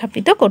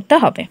প্রতিস্থাপিত করতে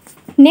হবে।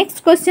 নেক্সট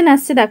কোয়েশ্চেন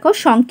আসছে, দেখো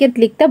সংকেত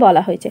লিখতে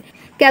বলা হয়েছে।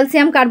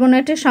 ক্যালসিয়াম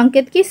কার্বনেটের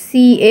সংকেত কি?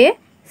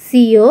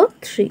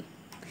 CaCO3।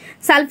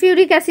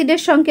 সালফিউরিক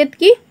অ্যাসিডের সংকেত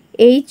কি?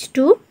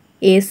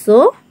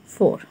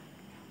 H2SO4।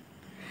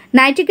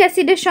 নাইট্রিক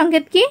অ্যাসিডের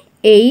সংকেত কি?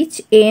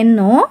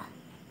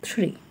 HNO3।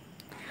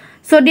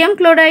 সোডিয়াম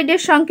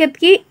ক্লোরাইডের সংকেত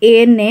কি?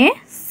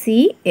 NaCl।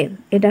 Cl,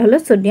 এটা হলো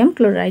সোডিয়াম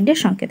ক্লোরাইডের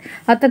সংকেত।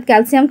 অর্থাৎ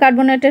ক্যালসিয়াম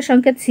কার্বনেটের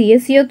সংকেত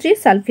CaCO3,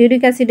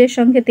 সালফিউরিক অ্যাসিডের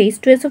সংকেত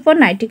H2SO4,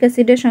 নাইট্রিক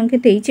অ্যাসিডের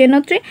সংকেত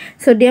HNO3,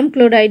 সোডিয়াম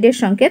ক্লোরাইডের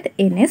সংকেত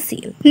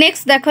NaCl।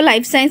 নেক্সট দেখো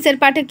লাইফ সায়েন্সের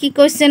পার্টে কি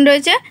কোয়েশ্চেন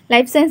রয়েছে।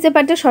 লাইফ সায়েন্সের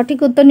পার্টে সঠিক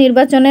উত্তর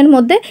নির্বাচনের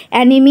মধ্যে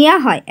অ্যানিমিয়া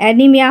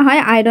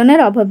হয় আয়রনের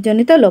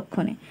অভাবজনিত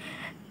লক্ষণে।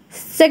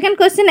 সেকেন্ড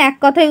কোয়েশ্চেন, এক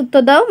কথায়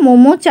উত্তর দাও।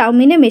 মোমো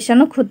চাউমিনে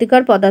মেশানো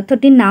ক্ষতিকর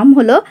পদার্থটির নাম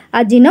হলো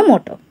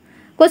আজিনোমোটো।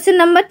 কোয়েশ্চেন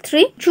নাম্বার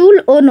 3, চুল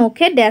ও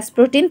নখে ড্যাশ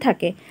প্রোটিন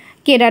থাকে?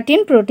 কেরাটিন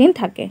প্রোটিন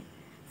থাকে।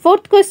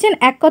 ফোর্থ কোয়েশ্চেন,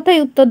 এক কথায়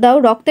উত্তর দাও।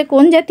 রক্তে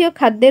কোন জাতীয়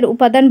খাদ্যের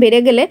উপাদান বেড়ে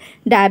গেলে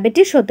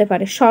ডায়াবেটিস হতে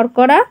পারে?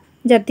 শর্করা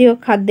জাতীয়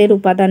খাদ্যের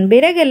উপাদান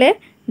বেড়ে গেলে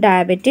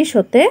ডায়াবেটিস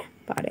হতে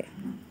পারে।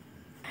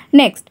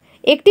 নেক্সট,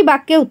 একটি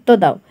বাক্যে উত্তর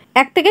দাও।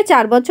 1 থেকে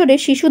 4 বছরে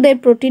শিশুদের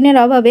প্রোটিনের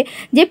অভাবে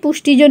যে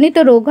পুষ্টিজনিত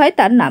রোগ হয়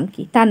তার নাম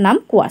কি? তার নাম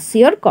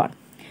কোয়াশিয়রকর।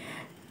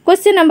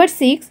 কোয়েশ্চেন নাম্বার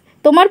 6,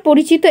 তোমার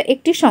পরিচিত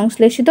একটি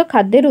সংশ্লেষিত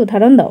খাদ্যের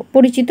উদাহরণ দাও।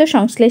 পরিচিত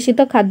সংশ্লেষিত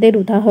খাদ্যের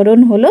উদাহরণ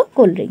হলো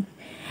cold drink.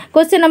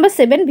 Question number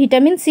 7,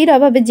 vitamin সির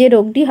অভাবে যে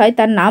রোগটি হয়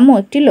তার নাম ও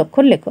একটি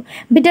লক্ষণ লেখো।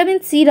 ভিটামিন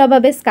সির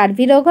অভাবে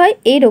স্কার্ভি রোগ হয়।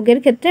 এই রোগের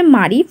ক্ষেত্রে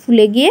মাড়ি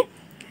ফুলে গিয়ে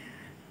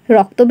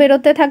রক্ত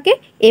বেরোতে থাকে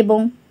এবং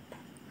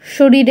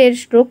শরীরের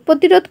রোগ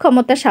প্রতিরোধ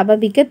ক্ষমতা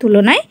স্বাভাবিকের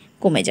তুলনায়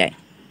কমে যায়।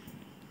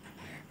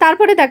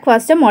 তারপরে দেখো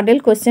আসছে মডেল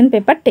কোয়েশ্চেন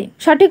পেপার 10।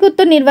 সঠিক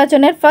উত্তর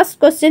নির্বাচনের ফার্স্ট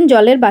কোয়েশ্চেন,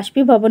 জলের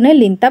বাষ্পীভবনের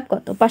লিনতাপ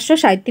কত?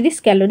 537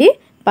 ক্যালোরি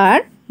পার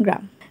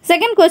গ্রাম।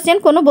 সেকেন্ড কোয়েশ্চেন,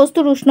 কোনো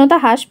বস্তুর উষ্ণতা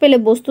হ্রাস পেলে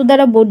বস্তু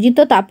দ্বারা বর্জিত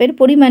তাপের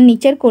পরিমাণ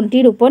নিচের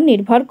কোনটির উপর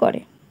নির্ভর করে?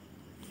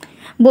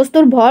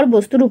 বস্তুর ভর,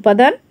 বস্তুর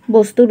উপাদান,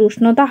 বস্তুর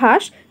উষ্ণতা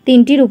হ্রাস,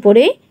 তিনটির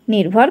উপরেই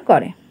নির্ভর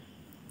করে।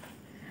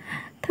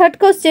 Third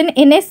question,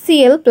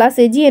 NaCl plus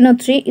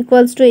AgNO3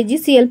 equals to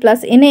AgCl plus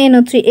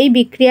NaNO3 এই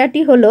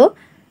বিক্রিয়াটি হলো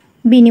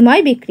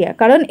বিনিময় বিক্রিয়া,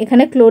 কারণ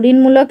এখানে ক্লোরিন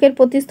মূলকের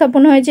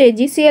প্রতিস্থাপন হয়েছে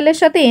AgCl এর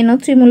সাথে,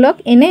 NO3 মূলক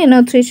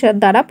NaNO3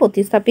 দ্বারা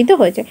প্রতিস্থাপিত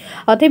হয়েছে,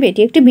 অতএব এটি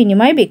একটি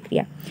বিনিময়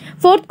বিক্রিয়া।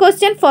 ফোর্থ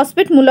কোয়েশ্চেন,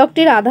 ফসফেট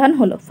মূলকটির আধান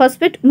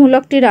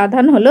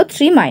হলো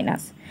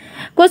 3-।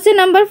 কোয়েশ্চেন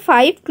নাম্বার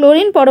 5,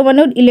 ক্লোরিন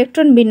পরমাণুর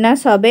ইলেকট্রন বিন্যাস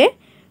হবে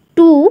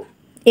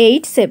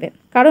 287,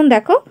 কারণ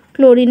দেখো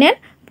ক্লোরিনের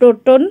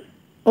প্রোটন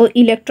ও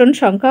ইলেকট্রন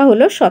সংখ্যা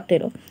হলো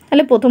 17।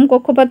 তাহলে প্রথম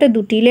কক্ষপথে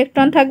 2টি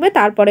ইলেকট্রন থাকবে,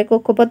 তারপরে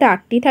কক্ষপথে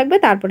 8টি থাকবে,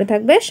 তারপরে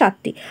থাকবে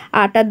 7টি।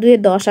 8 আর 2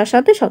 10 আর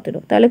 7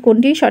 17। তাহলে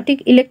কোনটি সঠিক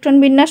ইলেকট্রন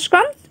বিন্যাস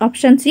ক্রম?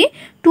 Option C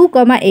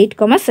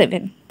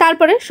 2,8,7।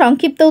 তারপরে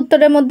সংক্ষিপ্ত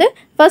উত্তরের মধ্যে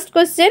ফার্স্ট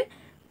কোয়েশ্চেন,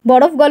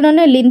 বরফ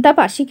গলনের লিনতাপ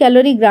 80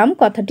 ক্যালোরি গ্রাম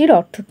কথাটির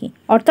অর্থ কী?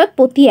 অর্থাৎ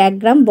প্রতি 1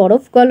 গ্রাম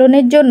বরফ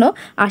গলনের জন্য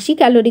 80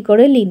 ক্যালোরি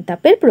করে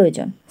লিনতাপের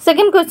প্রয়োজন।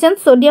 সেকেন্ড কোয়েশ্চেন,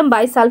 সোডিয়াম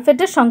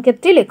বাইসালফেটের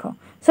সংকেতটি লেখো।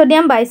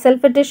 সোডিয়াম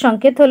বাইসালফেটের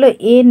সংকেত হলো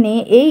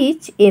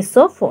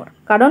NaHSO4,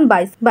 কারণ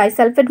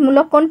বাইসালফেট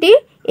মূলক কোনটি?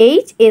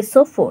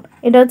 HSO4।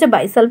 এটা হচ্ছে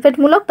বাইসালফেট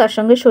মূলক, তার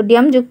সঙ্গে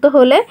সোডিয়াম যুক্ত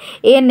হলে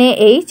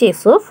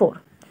NaHSO4।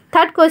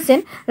 থার্ড কোয়েশ্চেন,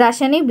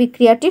 রাসায়নিক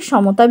বিক্রিয়াটির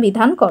সমতা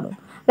বিধান করো।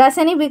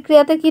 রাসায়নিক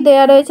বিক্রিয়াতে কি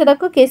দেওয়া রয়েছে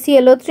দেখো,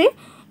 KClO3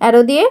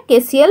 অ্যারো দিয়ে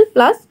KCl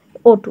প্লাস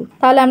O2।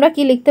 তাহলে আমরা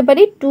কি লিখতে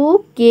পারি?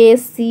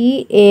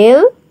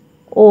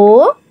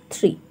 2KClO3।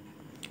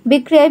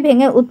 বিক্রিয়ায়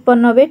ভেঙে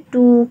উৎপন্ন হবে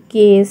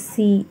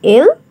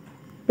 2KCl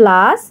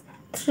প্লাস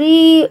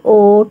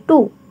 3O2।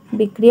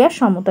 বিক্রিয়ার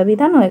সমতা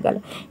বিধান হয়ে গেল।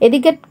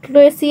 এদিকে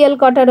Cl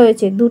কটা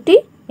রয়েছে? 2টি,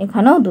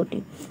 এখানেও 2টি।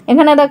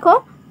 এখানে দেখো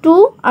 2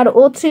 আর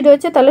O3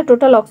 রয়েছে, তাহলে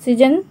টোটাল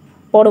অক্সিজেন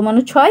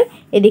পরমাণু 6,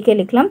 এদিকে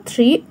লিখলাম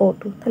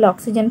 3O2। তাহলে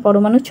অক্সিজেন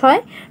পরমাণু 6,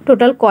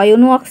 টোটাল কয়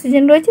অণু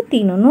অক্সিজেন রয়েছে?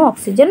 3 অণু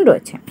অক্সিজেন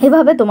রয়েছে।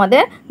 এভাবে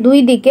তোমাদের দুই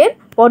দিকের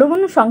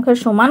পরমাণু সংখ্যা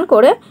সমান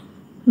করে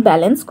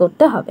ব্যালেন্স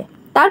করতে হবে।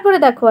 তারপরে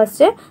দেখো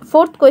আসছে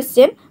ফোর্থ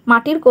কোয়েশ্চেন,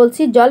 মাটির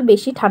কলসির জল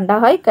বেশি ঠান্ডা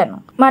হয় কেন?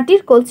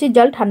 মাটির কলসির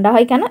জল ঠান্ডা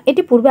হয় কেন?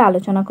 এটি পূর্বে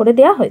আলোচনা করে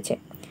দেওয়া হয়েছে।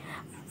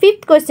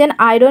 ফিফথ কোয়েশ্চেন,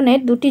 আয়রনের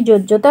 2টি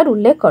যোজ্যতার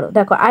উল্লেখ করো।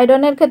 দেখো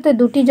আয়রনের ক্ষেত্রে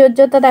 2টি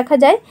যোজ্যতা দেখা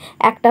যায়,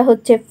 একটা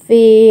হচ্ছে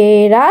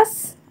ফেরাস,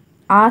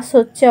 আঁশ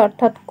হচ্ছে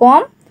অর্থাৎ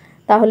কম,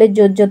 তাহলে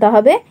যোজ্যতা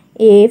হবে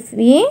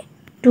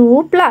Fe2+।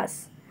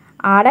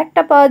 আর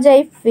একটা পাওয়া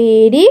যায়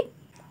ফেরিক,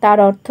 তার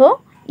অর্থ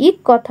ইক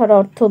কথার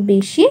অর্থ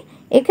বেশি,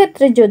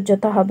 এক্ষেত্রে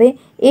যোজ্যতা হবে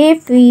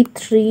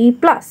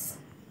Fe3+।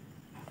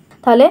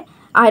 তাহলে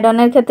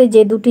আয়রনের ক্ষেত্রে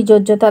যে 2টি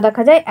যোজ্যতা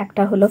দেখা যায়,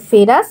 একটা হলো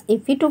ফেরাস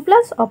Fe2+,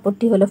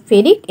 অপরটি হলো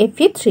ferric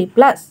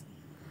Fe3+।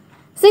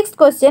 Sixth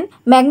question,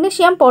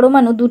 magnesium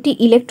পরমাণু 2টি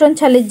ইলেকট্রন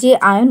ছাড়লে যে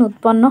আয়ন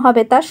উৎপন্ন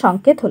হবে তার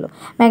সংকেত হলো।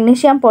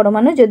 ম্যাগনেসিয়াম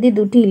পরমাণু যদি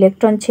 2টি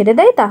ইলেকট্রন ছেড়ে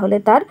দেয় তাহলে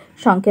তার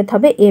সংকেত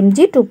হবে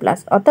Mg2+,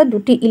 অর্থাৎ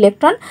 2টি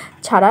ইলেকট্রন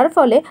ছাড়ার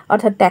ফলে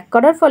অর্থাৎ ত্যাগ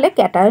করার ফলে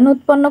ক্যাটায়ন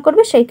উৎপন্ন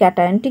করবে, সেই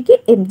ক্যাটায়নটি কি?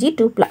 Mg2+।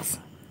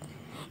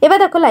 এবার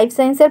দেখো লাইফ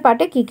সায়েন্সের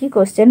পার্টে কি কি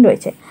কোশ্চেন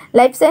রয়েছে।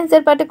 লাইফ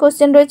সায়েন্সের পার্টে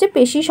কোশ্চেন রয়েছে,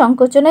 পেশি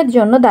সংকোচনের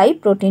জন্য দায়ী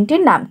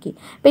প্রোটিনটির নাম কি?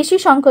 পেশি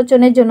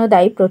সংকোচনের জন্য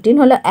দায়ী প্রোটিন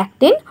হলো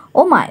অ্যাক্টিন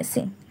ও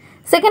মায়োসিন।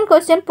 সেকেন্ড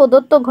কোশ্চেন,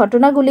 প্রদত্ত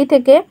ঘটনাগুলি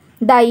থেকে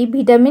দায়ী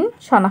ভিটামিন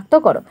শনাক্ত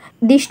করো।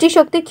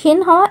 দৃষ্টিশক্তি ক্ষীণ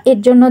হওয়া এর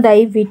জন্য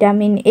দায়ী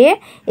ভিটামিন এ,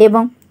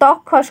 এবং ত্বক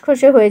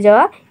খসখসে হয়ে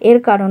যাওয়া এর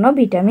কারণও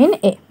vitamin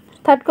A.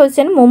 Third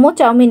question, momo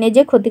চাউমিনে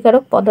যে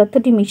ক্ষতিকারক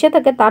পদার্থটি মিশে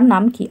থাকে তার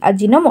নাম কি?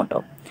 আজিনোমোটো।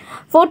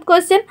 ফোর্থ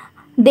কোশ্চেন,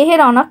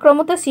 দেহের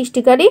অনাক্রমতা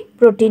সৃষ্টিকারী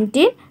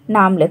প্রোটিনটির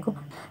নাম লেখো।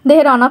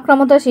 দেহের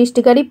অনাক্রমতা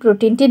সৃষ্টিকারী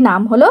প্রোটিনটির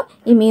নাম হলো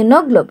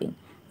ইমিউনোগ্লোবিন।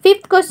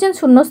 5th কোশ্চেন,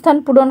 শূন্যস্থান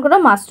পূরণ করো।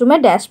 মাশরুমে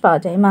ড্যাশ পাওয়া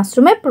যায়?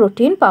 মাশরুমে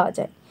প্রোটিন পাওয়া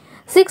যায়।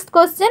 6th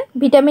কোশ্চেন,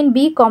 ভিটামিন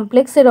বি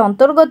কমপ্লেক্সের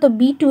অন্তর্গত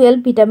B12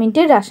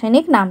 ভিটামিনটির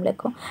রাসায়নিক নাম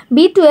লেখো।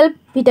 B12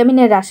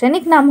 ভিটামিনের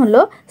রাসায়নিক নাম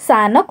হলো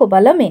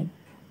সায়ানোকোবালামিন।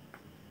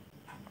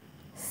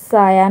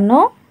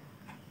 সায়ানোকোবালামিন।